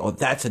and say, oh,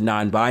 that's a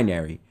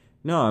non-binary.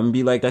 No, I'm going to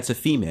be like, that's a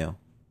female.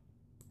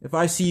 If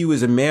I see you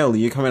as a male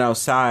and you're coming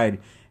outside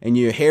and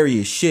you're hairy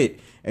as shit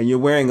and you're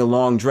wearing a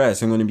long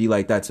dress, I'm going to be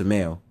like, that's a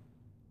male.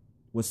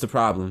 What's the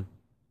problem?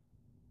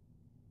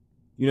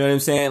 You know what I'm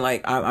saying?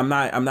 Like, I'm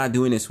not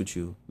doing this with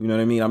you. You know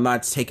what I mean? I'm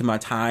not taking my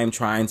time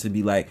trying to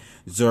be like,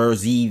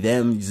 them,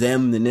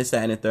 and this,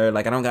 that, and the third.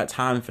 Like, I don't got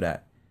time for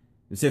that.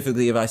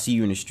 Specifically if I see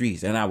you in the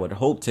streets. And I would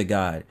hope to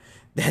God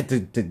that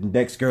the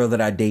next girl that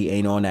I date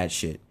ain't on that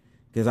shit.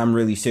 Because I'm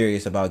really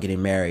serious about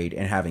getting married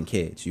and having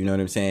kids. You know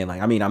what I'm saying?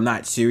 Like, I mean, I'm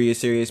not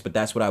serious, but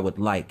that's what I would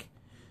like.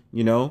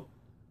 You know?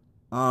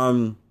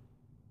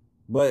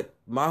 But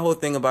my whole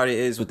thing about it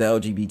is with the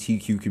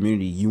LGBTQ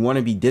community, you want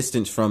to be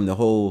distant from the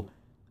whole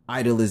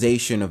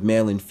idolization of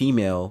male and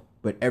female,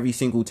 but every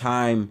single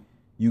time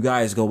you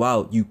guys go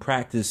out, you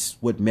practice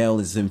what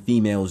males and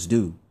females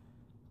do.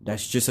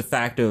 That's just a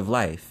factor of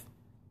life.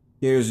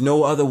 There's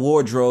no other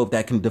wardrobe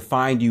that can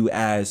define you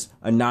as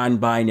a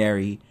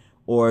non-binary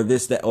or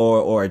this, that,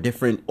 or a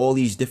different, all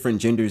these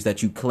different genders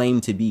that you claim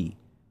to be.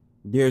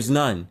 There's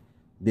none.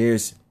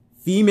 There's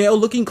female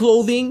looking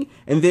clothing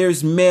and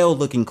there's male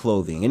looking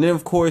clothing. And then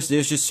of course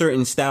there's just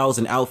certain styles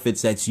and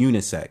outfits that's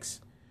unisex.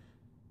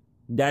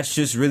 That's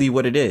just really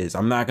what it is.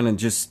 I'm not going to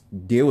just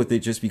deal with it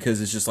just because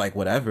it's just like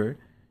whatever,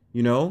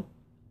 you know?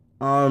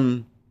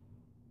 Damn.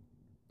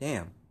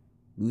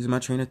 Losing my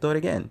train of thought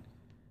again.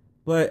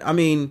 But I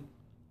mean,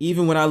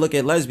 even when I look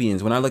at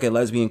lesbians, when I look at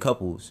lesbian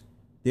couples,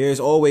 there's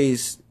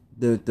always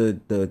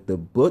the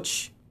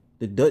butch,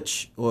 the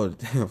Dutch, or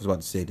I was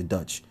about to say the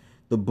Dutch,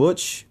 the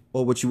butch,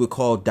 or what you would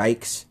call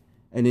dykes,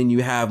 and then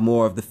you have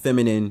more of the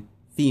feminine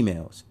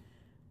females.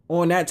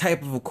 On that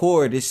type of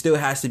accord, it still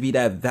has to be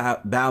that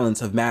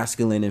balance of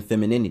masculine and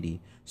femininity.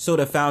 So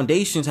the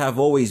foundations have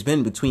always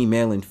been between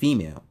male and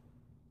female.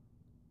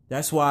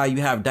 That's why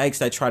you have dykes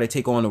that try to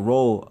take on the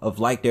role of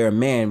like they're a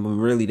man, when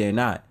really they're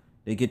not.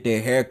 They get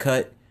their hair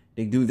cut,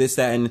 they do this,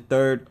 that, and the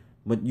third,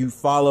 but you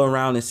follow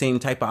around the same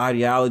type of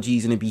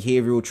ideologies and the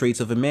behavioral traits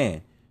of a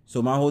man.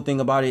 So my whole thing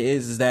about it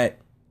is that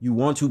you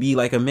want to be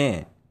like a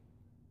man.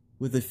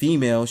 With a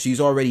female, she's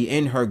already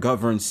in her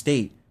governed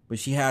state, but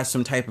she has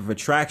some type of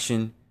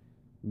attraction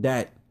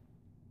that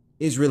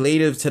is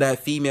relative to that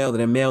female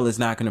that a male is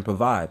not going to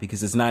provide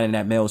because it's not in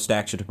that male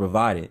stature to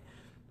provide it.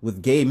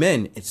 With gay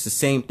men, it's the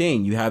same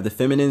thing. You have the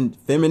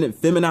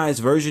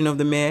feminized version of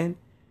the man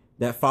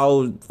that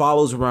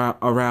follows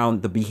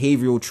around the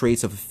behavioral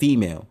traits of a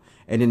female.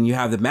 And then you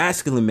have the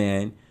masculine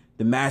man.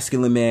 The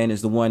masculine man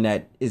is the one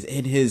that is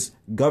in his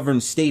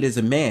governed state as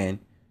a man.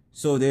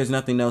 So there's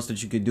nothing else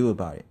that you could do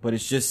about it. But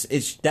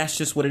that's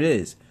just what it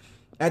is.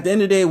 At the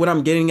end of the day, what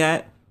I'm getting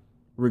at,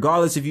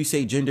 regardless if you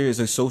say gender is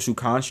a social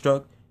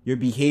construct, the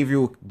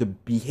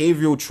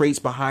behavioral traits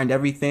behind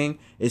everything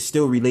is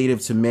still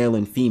relative to male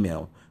and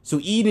female. So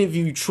even if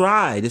you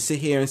try to sit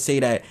here and say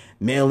that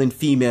male and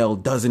female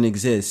doesn't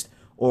exist,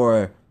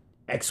 or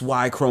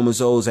XY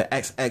chromosomes or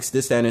XX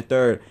this, that, and the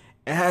third,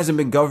 it hasn't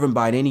been governed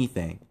by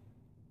anything.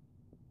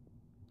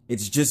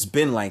 It's just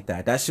been like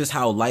that. That's just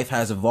how life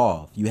has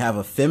evolved. You have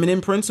a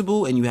feminine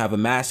principle and you have a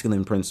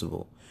masculine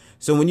principle.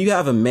 So when you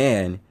have a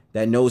man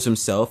that knows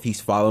himself,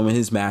 he's following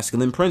his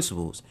masculine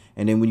principles.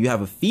 And then when you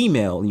have a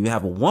female and you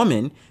have a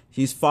woman,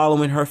 she's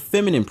following her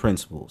feminine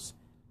principles.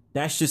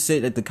 That's just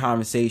it at the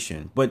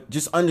conversation. But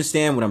just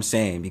understand what I'm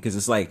saying, because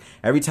it's like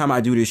every time I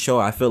do this show,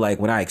 I feel like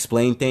when I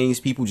explain things,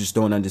 people just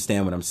don't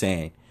understand what I'm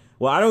saying.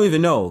 Well, I don't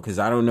even know,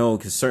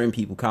 because certain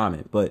people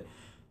comment, but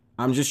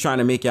I'm just trying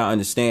to make y'all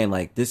understand,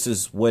 like, this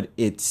is what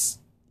it's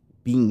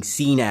being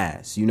seen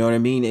as, you know what I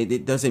mean?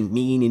 It doesn't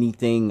mean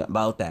anything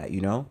about that,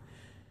 you know?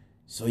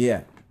 So,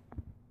 yeah.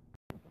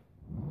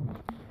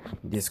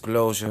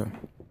 Disclosure.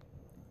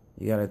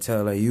 You gotta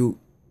tell a youth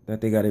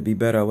that they gotta be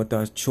better with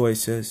their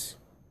choices.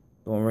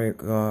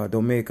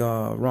 Don't make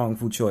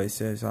wrongful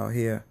choices out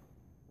here.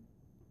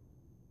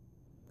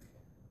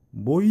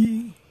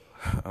 Boy.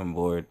 I'm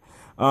bored.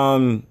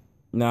 Nah,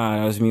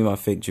 that was me, my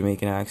fake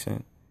Jamaican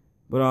accent.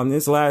 But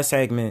this last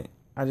segment,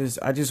 I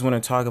just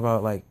want to talk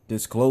about like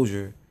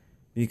disclosure,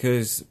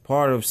 because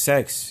part of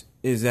sex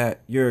is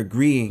that you're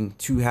agreeing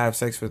to have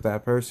sex with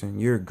that person.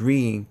 You're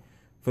agreeing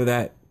for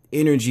that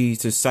energy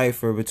to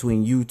cipher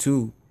between you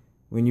two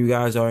when you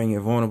guys are in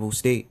your vulnerable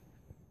state.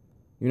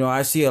 You know,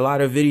 I see a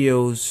lot of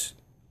videos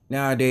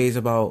nowadays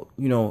about,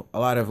 you know, a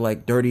lot of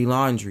like dirty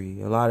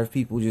laundry, a lot of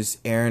people just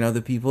airing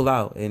other people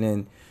out. And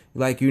then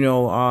like, you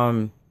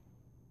know,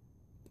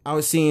 I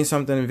was seeing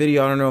something in a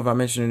video, I don't know if I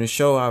mentioned it in the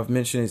show, I've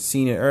mentioned it,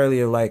 seen it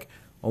earlier, like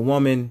a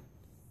woman,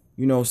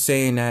 you know,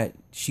 saying that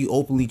she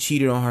openly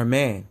cheated on her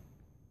man,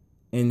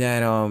 and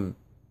that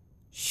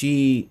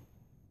she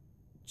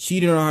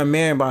cheated on her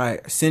man by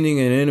sending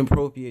an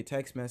inappropriate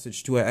text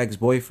message to her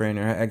ex-boyfriend,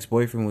 and her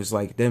ex-boyfriend was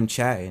like them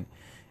chatting,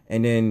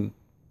 and then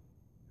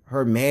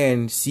her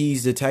man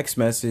sees the text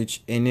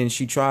message, and then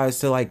she tries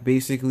to like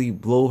basically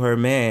blow her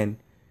man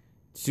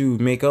to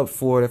make up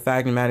for the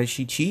fact of the matter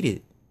she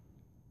cheated.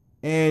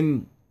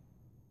 And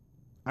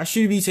I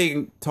should be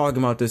talking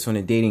about this on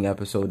a dating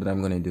episode that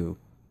I'm gonna do,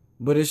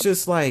 but it's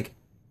just like,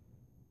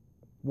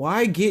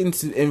 why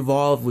get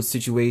involved with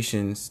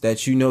situations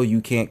that you know you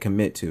can't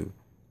commit to?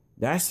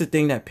 That's the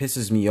thing that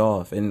pisses me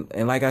off. And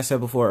like I said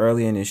before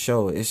earlier in this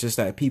show, it's just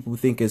that people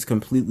think it's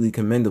completely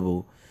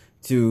commendable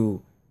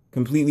to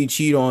completely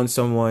cheat on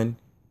someone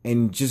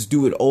and just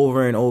do it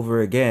over and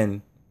over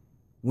again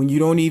when you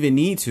don't even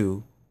need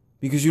to,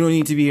 because you don't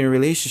need to be in a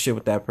relationship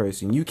with that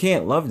person. You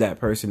can't love that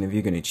person if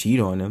you're going to cheat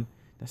on them.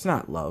 That's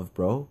not love,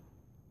 bro.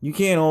 You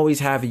can't always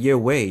have it your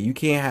way. You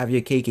can't have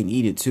your cake and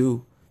eat it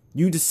too.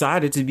 You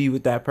decided to be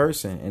with that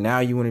person, and now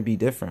you want to be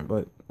different.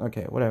 But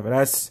okay, whatever.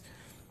 That's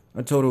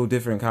a total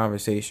different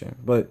conversation.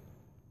 But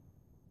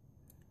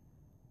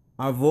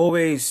I've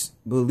always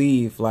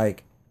believed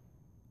like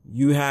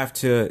you have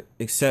to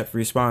accept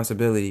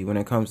responsibility when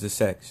it comes to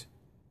sex.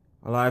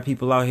 A lot of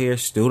people out here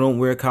still don't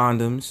wear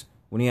condoms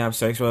when they have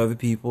sex with other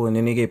people, and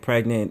then they get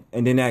pregnant,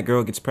 and then that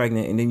girl gets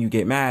pregnant, and then you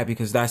get mad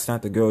because that's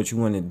not the girl that you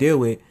want to deal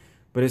with.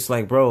 But it's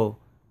like, bro,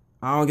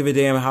 I don't give a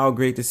damn how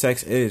great the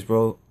sex is,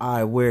 bro.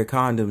 I wear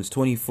condoms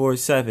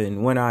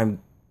 24/7 when I'm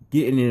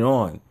getting it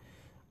on.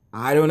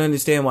 I don't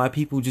understand why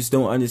people just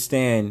don't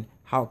understand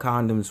how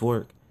condoms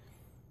work.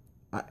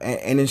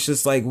 And it's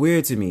just like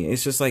weird to me.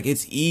 It's just like,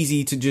 it's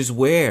easy to just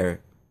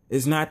wear.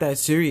 It's not that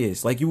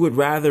serious. Like, you would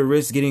rather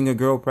risk getting a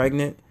girl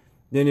pregnant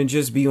than to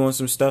just be on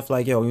some stuff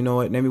like, yo, you know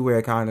what, let me wear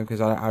a condom because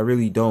I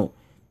really don't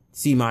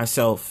see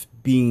myself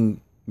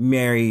being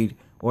married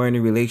or in a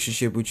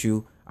relationship with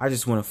you. I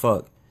just want to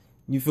fuck.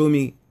 You feel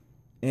me?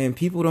 And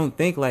people don't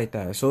think like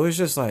that. So it's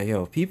just like,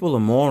 yo, people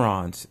are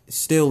morons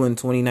still in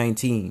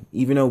 2019,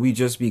 even though we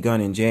just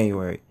begun in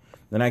January.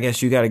 Then I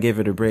guess you got to give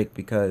it a break,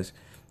 because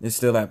there's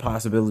still that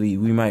possibility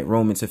we might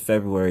roam into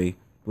February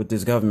with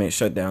this government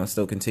shutdown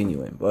still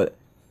continuing. But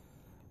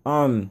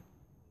I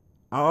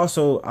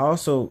also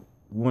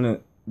want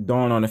to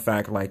dawn on the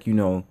fact, like, you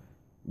know,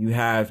 you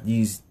have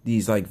these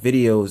like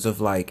videos of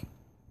like,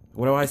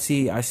 what do I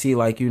see? I see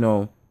like, you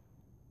know,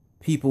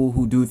 people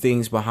who do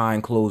things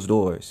behind closed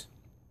doors.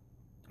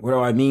 What do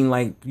I mean?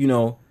 Like, you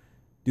know,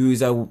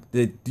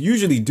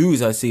 usually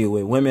dudes I see it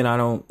with. Women,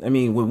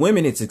 with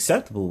women it's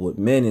acceptable. With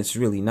men it's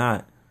really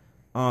not.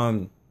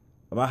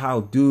 About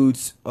how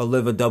dudes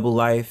live a double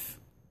life.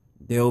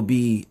 They'll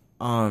be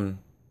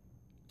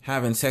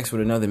having sex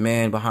with another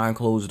man behind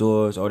closed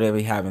doors, or they'll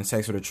be having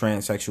sex with a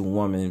transsexual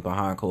woman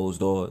behind closed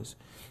doors.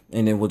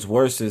 And then what's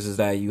worse is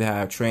that you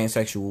have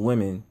transsexual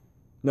women.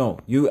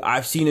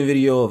 I've seen a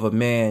video of a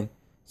man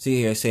sit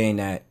here saying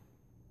that,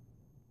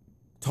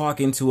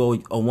 talking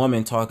to a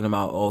woman talking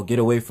about, oh, get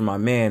away from my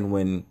man,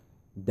 when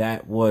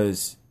that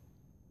was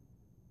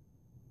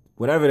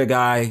whatever the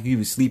guy he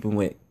was sleeping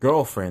with,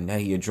 girlfriend that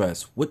he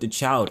addressed, with the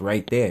child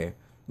right there.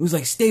 It was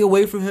like, stay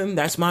away from him.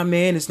 That's my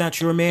man. It's not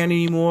your man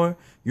anymore.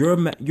 You're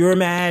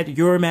mad.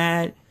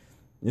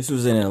 This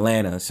was in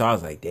Atlanta. So I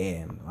was like,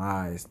 damn,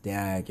 it's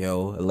dag,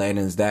 yo.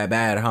 Atlanta's that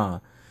bad, huh?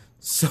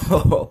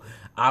 So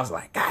I was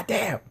like, God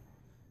damn.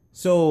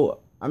 So,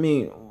 I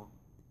mean,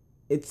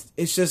 it's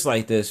just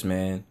like this,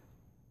 man.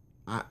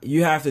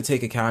 You have to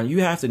take account.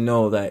 You have to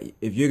know that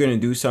if you're going to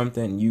do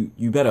something,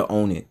 you better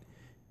own it.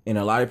 And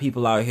a lot of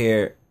people out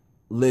here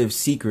live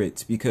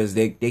secrets because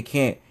they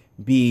can't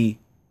be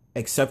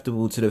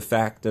acceptable to the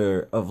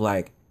factor of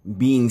like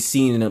being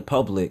seen in the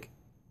public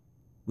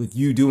with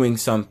you doing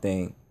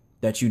something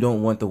that you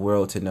don't want the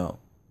world to know.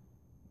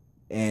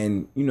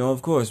 And, you know,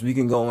 of course, we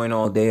can go in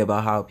all day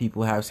about how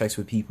people have sex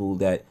with people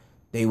that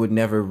they would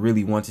never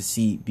really want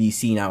to be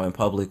seen out in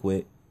public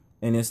with,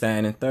 and this, that,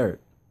 and the third.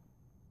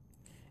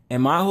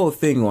 And my whole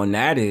thing on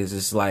that is,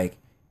 it's like,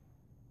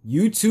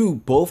 you two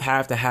both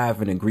have to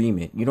have an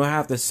agreement. You don't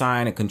have to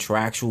sign a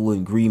contractual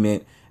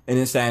agreement and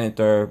this, that, and the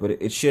third, but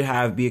it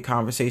should be a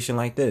conversation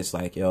like this.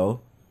 Like,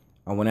 yo,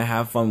 I want to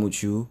have fun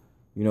with you.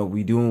 You know,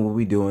 we doing what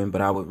we doing,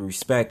 but I would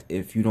respect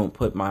if you don't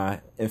put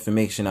my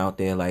information out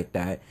there like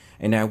that.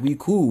 And that we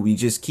cool. We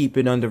just keep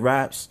it under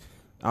wraps.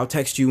 I'll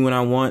text you when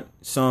I want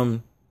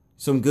some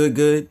some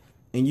good,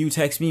 and you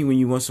text me when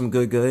you want some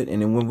good,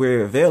 and then when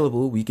we're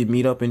available, we can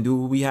meet up and do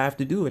what we have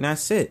to do, and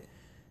that's it.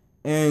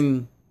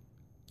 And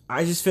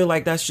I just feel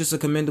like that's just a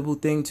commendable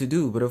thing to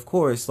do. But of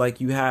course,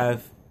 like, you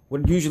have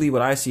what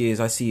I see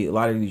a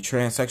lot of the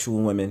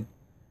transsexual women,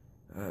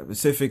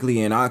 specifically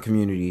in our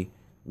community,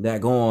 that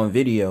go on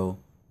video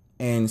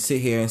and sit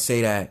here and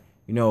say that,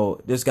 you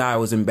know, this guy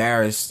was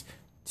embarrassed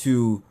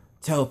to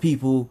tell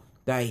people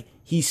that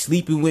he's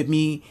sleeping with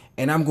me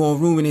and I'm going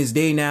to ruin his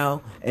day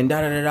now and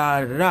da da da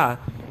da da da.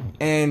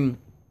 And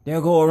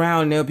they'll go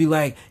around and they'll be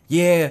like,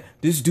 yeah,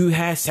 this dude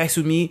had sex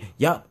with me.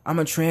 Yup, I'm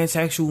a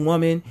transsexual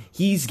woman.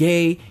 He's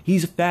gay.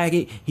 He's a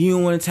faggot. He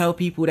don't want to tell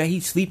people that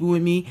he's sleeping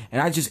with me.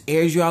 And I just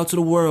airs you out to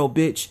the world,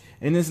 bitch.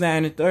 And this, that,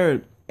 and the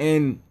third.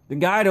 And the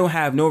guy don't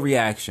have no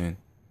reaction.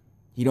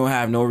 He don't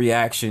have no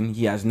reaction.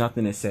 He has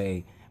nothing to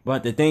say.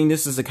 But the thing,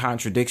 this is a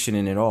contradiction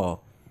in it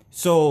all.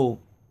 So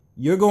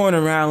you're going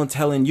around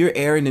you're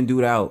airing the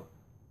dude out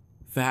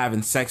for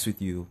having sex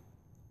with you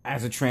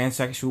as a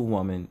transsexual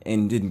woman,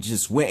 and then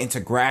just went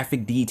into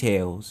graphic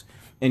details,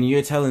 and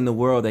you're telling the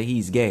world that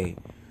he's gay.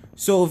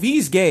 So if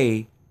he's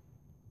gay,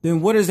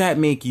 then what does that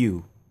make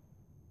you?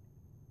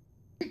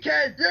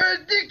 Dickhead! You're a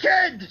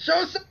dickhead!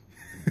 Show some.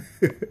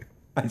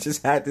 I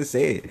just had to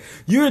say it.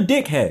 You're a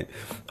dickhead.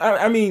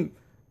 I mean,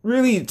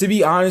 really, to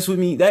be honest with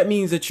me, that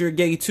means that you're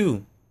gay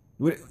too.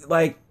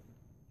 Like,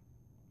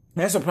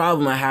 that's a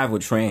problem I have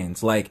with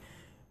trans. Like,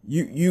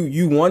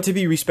 you want to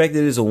be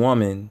respected as a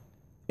woman,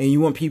 and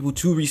you want people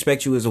to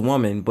respect you as a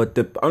woman, but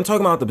I'm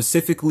talking about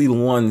specifically the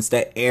ones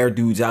that air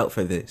dudes out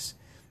for this.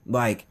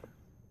 Like,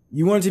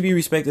 you want to be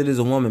respected as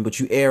a woman, but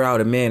you air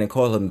out a man and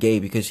call him gay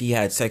because he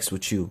had sex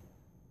with you.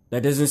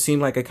 That doesn't seem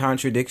like a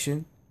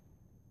contradiction?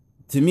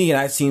 To me,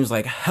 that seems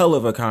like hell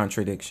of a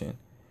contradiction.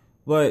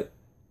 But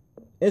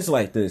it's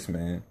like this,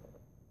 man.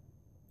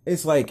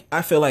 It's like,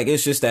 I feel like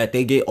it's just that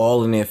they get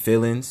all in their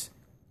feelings,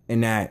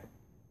 and that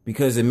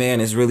because the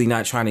man is really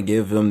not trying to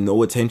give them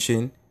no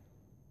attention,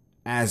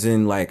 as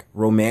in like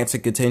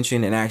romantic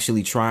attention, and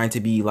actually trying to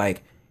be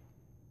like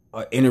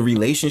in a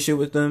relationship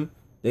with them,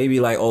 they be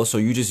like, oh, so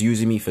you just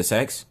using me for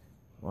sex?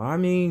 Well, I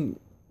mean,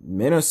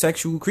 men are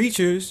sexual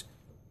creatures.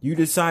 You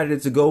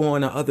decided to go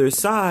on the other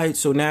side,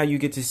 so now you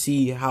get to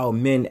see how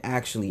men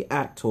actually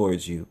act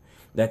towards you.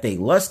 That they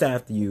lust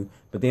after you,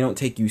 but they don't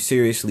take you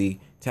seriously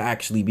to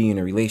actually be in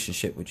a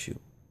relationship with you.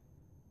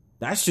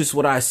 That's just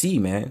what I see,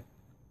 man.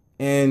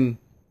 And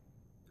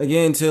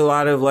again, to a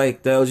lot of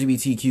like the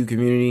LGBTQ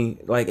community,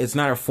 like, it's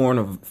not a form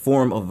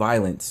of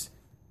violence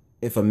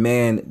if a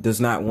man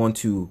does not want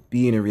to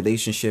be in a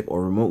relationship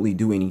or remotely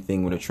do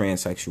anything with a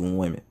transsexual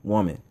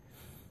woman.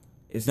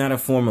 It's not a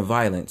form of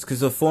violence,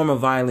 because a form of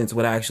violence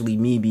would actually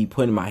me be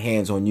putting my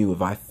hands on you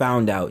if I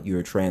found out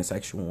you're a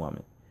transsexual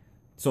woman.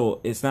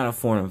 So it's not a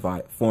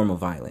form of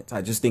violence.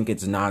 I just think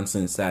it's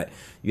nonsense that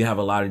you have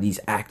a lot of these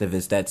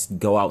activists that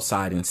go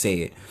outside and say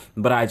it.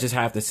 But I just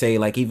have to say,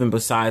 like, even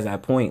besides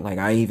that point, like,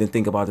 I even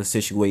think about the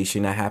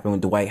situation that happened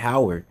with Dwight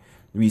Howard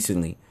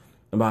recently,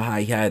 about how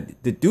he had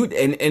the dude,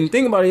 and the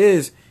thing about it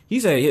is, he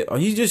said,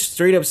 he just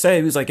straight up said,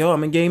 he was like, yo,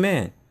 I'm a gay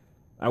man.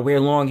 I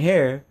wear long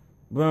hair,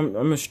 but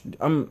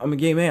I'm a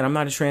gay man. I'm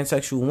not a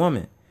transsexual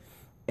woman.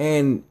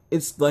 And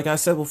it's like I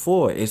said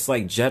before, it's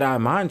like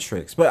Jedi mind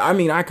tricks. But I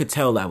mean, I could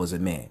tell that was a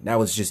man. That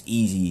was just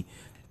easy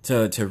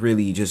to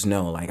really just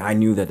know. Like, I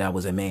knew that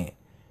was a man.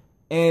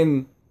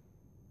 And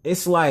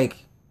it's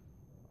like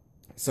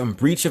some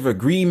breach of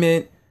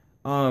agreement.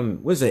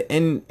 Was it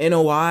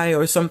NOI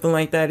or something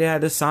like that they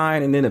had to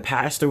sign? And then the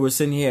pastor was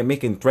sitting here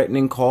making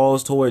threatening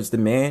calls towards the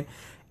man.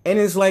 And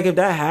it's like, if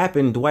that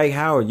happened, Dwight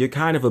Howard, you're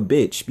kind of a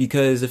bitch,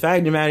 because the fact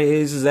of the matter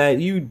is that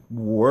you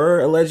were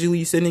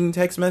allegedly sending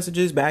text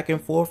messages back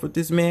and forth with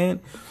this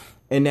man,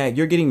 and that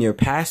you're getting your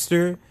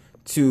pastor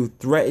to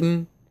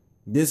threaten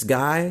this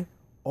guy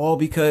all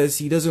because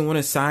he doesn't want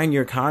to sign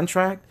your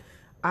contract.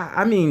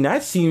 I mean,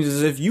 that seems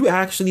as if you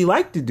actually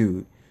like the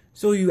dude.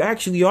 So you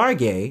actually are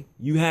gay.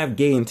 You have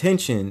gay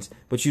intentions,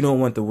 but you don't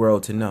want the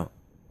world to know.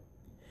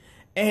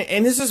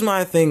 And this is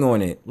my thing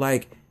on it.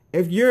 Like,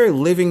 if you're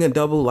living a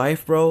double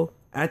life, bro,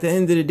 at the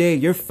end of the day,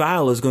 your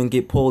file is going to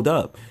get pulled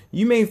up.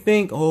 You may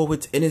think, oh,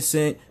 it's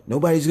innocent.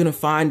 Nobody's going to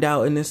find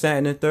out, and this, that,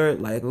 and the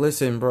third. Like,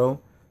 listen, bro.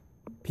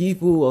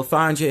 People will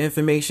find your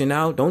information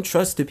out. Don't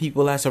trust the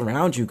people that's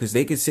around you, because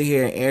they can sit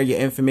here and air your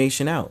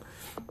information out.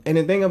 And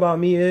the thing about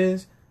me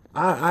is,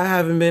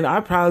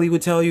 I probably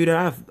would tell you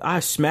that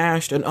I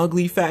smashed an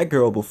ugly fat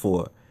girl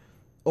before.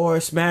 Or I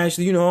smashed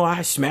an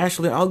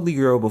ugly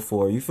girl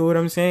before. You feel what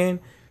I'm saying?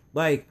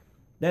 Like,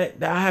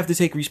 that I have to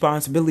take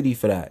responsibility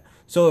for that.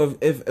 So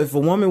if a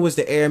woman was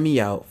to air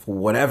me out for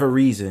whatever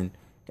reason,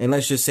 and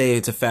let's just say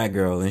it's a fat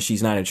girl and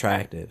she's not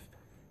attractive,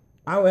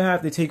 I would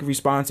have to take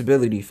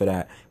responsibility for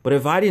that. But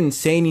if I didn't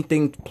say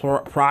anything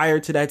prior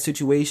to that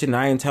situation,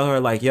 I didn't tell her,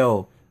 like,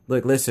 yo,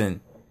 look,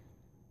 listen,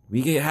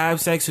 we can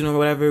have sex or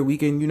whatever, we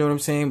can, you know what I'm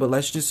saying, but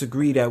let's just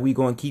agree that we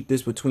going to keep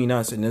this between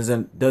us, and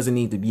doesn't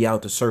need to be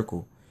out the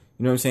circle.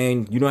 You know what I'm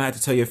saying? You don't have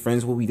to tell your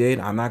friends what we did.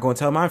 I'm not going to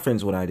tell my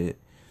friends what I did.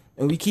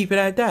 And we keep it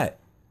at that.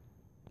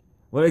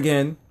 But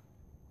again,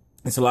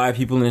 It's a lot of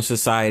people in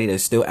society that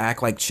still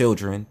act like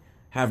children,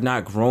 have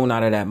not grown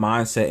out of that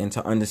mindset and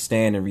to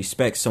understand and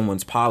respect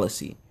someone's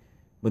policy.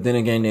 But then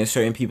again, there's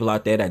certain people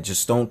out there that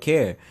just don't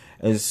care.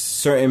 As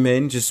certain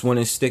men just want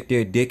to stick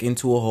their dick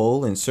into a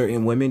hole, and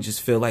certain women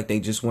just feel like they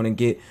just want to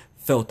get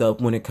felt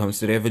up when it comes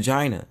to their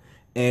vagina.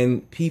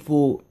 And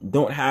people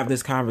don't have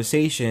this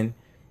conversation,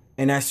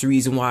 and that's the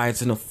reason why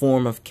it's in a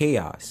form of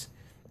chaos.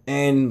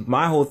 And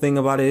my whole thing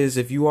about it is,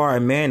 if you are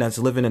a man that's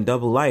living a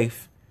double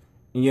life,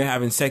 and you're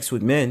having sex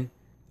with men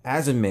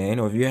as a man,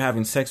 or if you're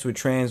having sex with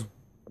trans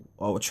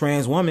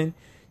woman,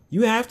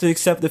 you have to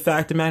accept the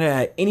fact of the matter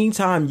that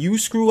anytime you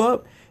screw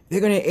up,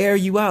 they're going to air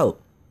you out.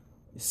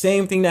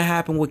 Same thing that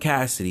happened with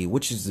Cassidy,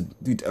 which is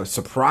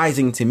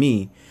surprising to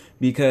me,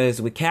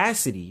 because with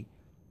Cassidy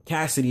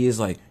is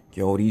like,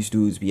 yo, these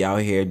dudes be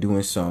out here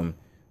doing some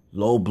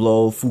low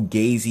blow,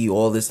 fugazi,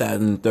 all this, that,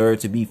 and the third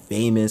to be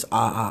famous,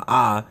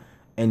 and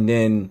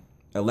then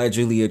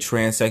allegedly a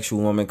transsexual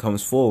woman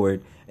comes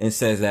forward and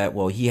says that,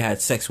 well, he had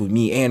sex with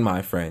me and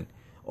my friend.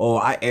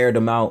 Or I aired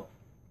him out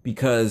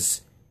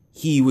because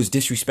he was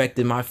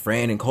disrespecting my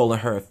friend and calling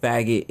her a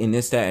faggot and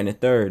this, that, and the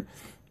third.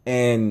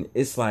 And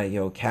it's like,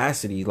 yo,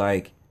 Cassidy,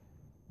 like,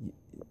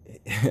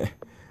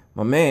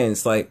 my man,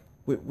 it's like,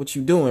 what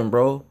you doing,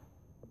 bro?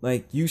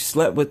 Like, you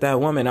slept with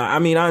that woman. I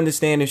mean, I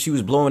understand if she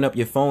was blowing up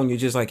your phone, you're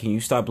just like, can you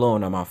stop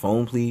blowing up my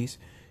phone, please?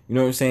 You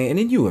know what I'm saying? And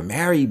then you a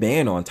married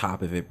man on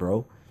top of it,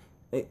 bro.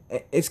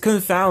 It's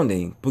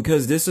confounding,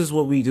 because this is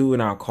what we do in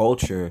our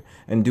culture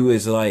and do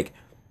is like,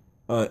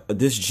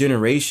 this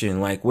generation,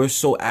 like, we're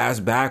so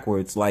ass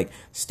backwards. Like,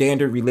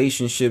 standard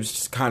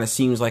relationships kind of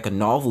seems like a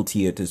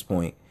novelty at this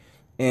point.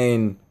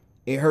 And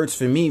it hurts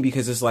for me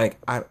because it's like,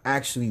 I'm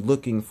actually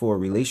looking for a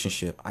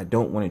relationship. I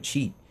don't want to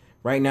cheat.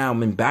 Right now,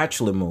 I'm in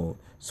bachelor mode.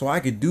 So I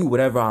could do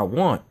whatever I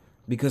want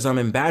because I'm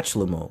in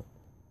bachelor mode.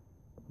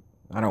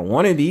 I don't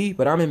want to be,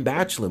 but I'm in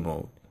bachelor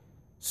mode.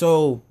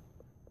 So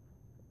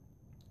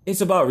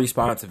it's about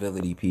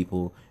responsibility,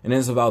 people. And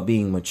it's about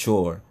being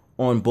mature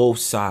on both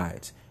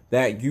sides.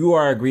 That you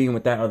are agreeing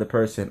with that other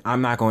person.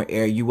 I'm not going to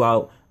air you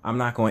out. I'm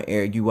not going to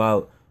air you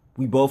out.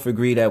 We both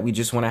agree that we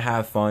just want to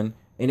have fun.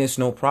 And it's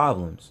no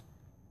problems.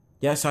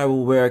 Yes, I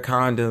will wear a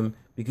condom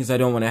because I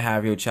don't want to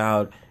have your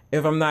child.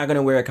 If I'm not going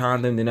to wear a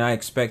condom, then I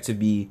expect to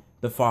be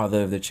the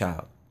father of the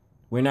child.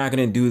 We're not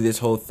going to do this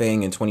whole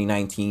thing in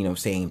 2019 of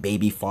saying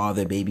baby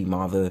father, baby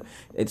mother.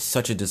 It's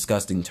such a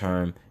disgusting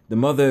term. The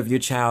mother of your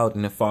child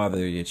and the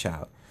father of your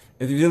child.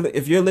 If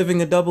you're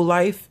living a double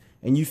life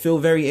and you feel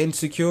very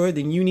insecure,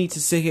 then you need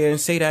to sit here and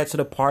say that to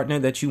the partner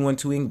that you want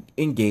to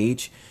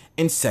engage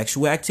in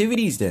sexual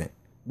activities then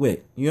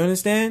with. You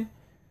understand?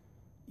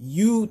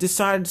 You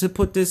decided to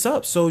put this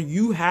up, so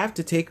you have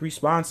to take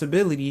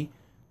responsibility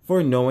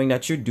for knowing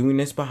that you're doing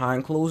this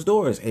behind closed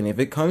doors. And if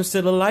it comes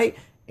to the light,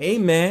 hey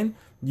man,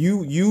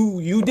 you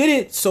did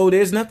it. So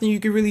there's nothing you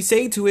can really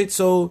say to it.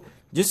 So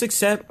just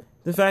accept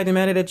the fact of the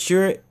matter that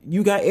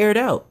you got aired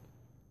out,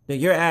 that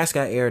your ass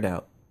got aired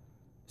out.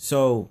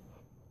 So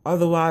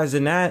otherwise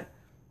than that,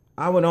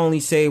 I would only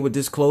say with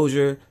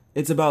disclosure,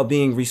 it's about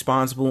being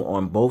responsible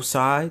on both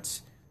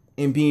sides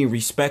and being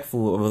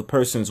respectful of a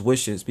person's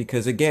wishes.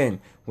 Because again,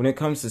 when it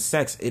comes to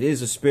sex, it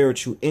is a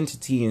spiritual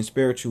entity and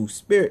spiritual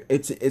spirit.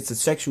 It's a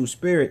sexual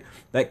spirit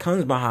that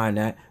comes behind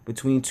that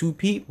between two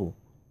people.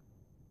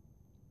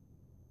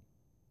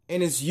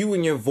 And it's you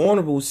in your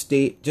vulnerable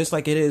state, just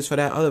like it is for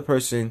that other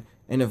person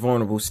in a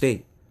vulnerable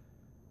state.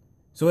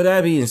 So with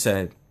that being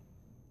said,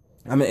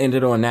 I'm going to end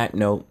it on that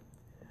note.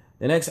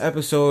 The next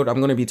episode, I'm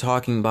going to be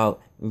talking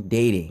about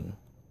dating.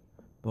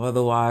 But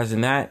otherwise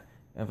than that,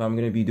 if I'm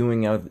going to be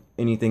doing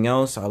anything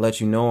else, I'll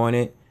let you know on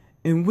it.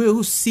 And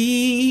we'll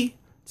see.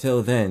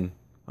 Till then.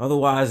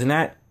 Otherwise than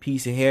that,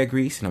 peace and hair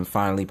grease, and I'm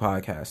finally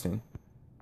podcasting.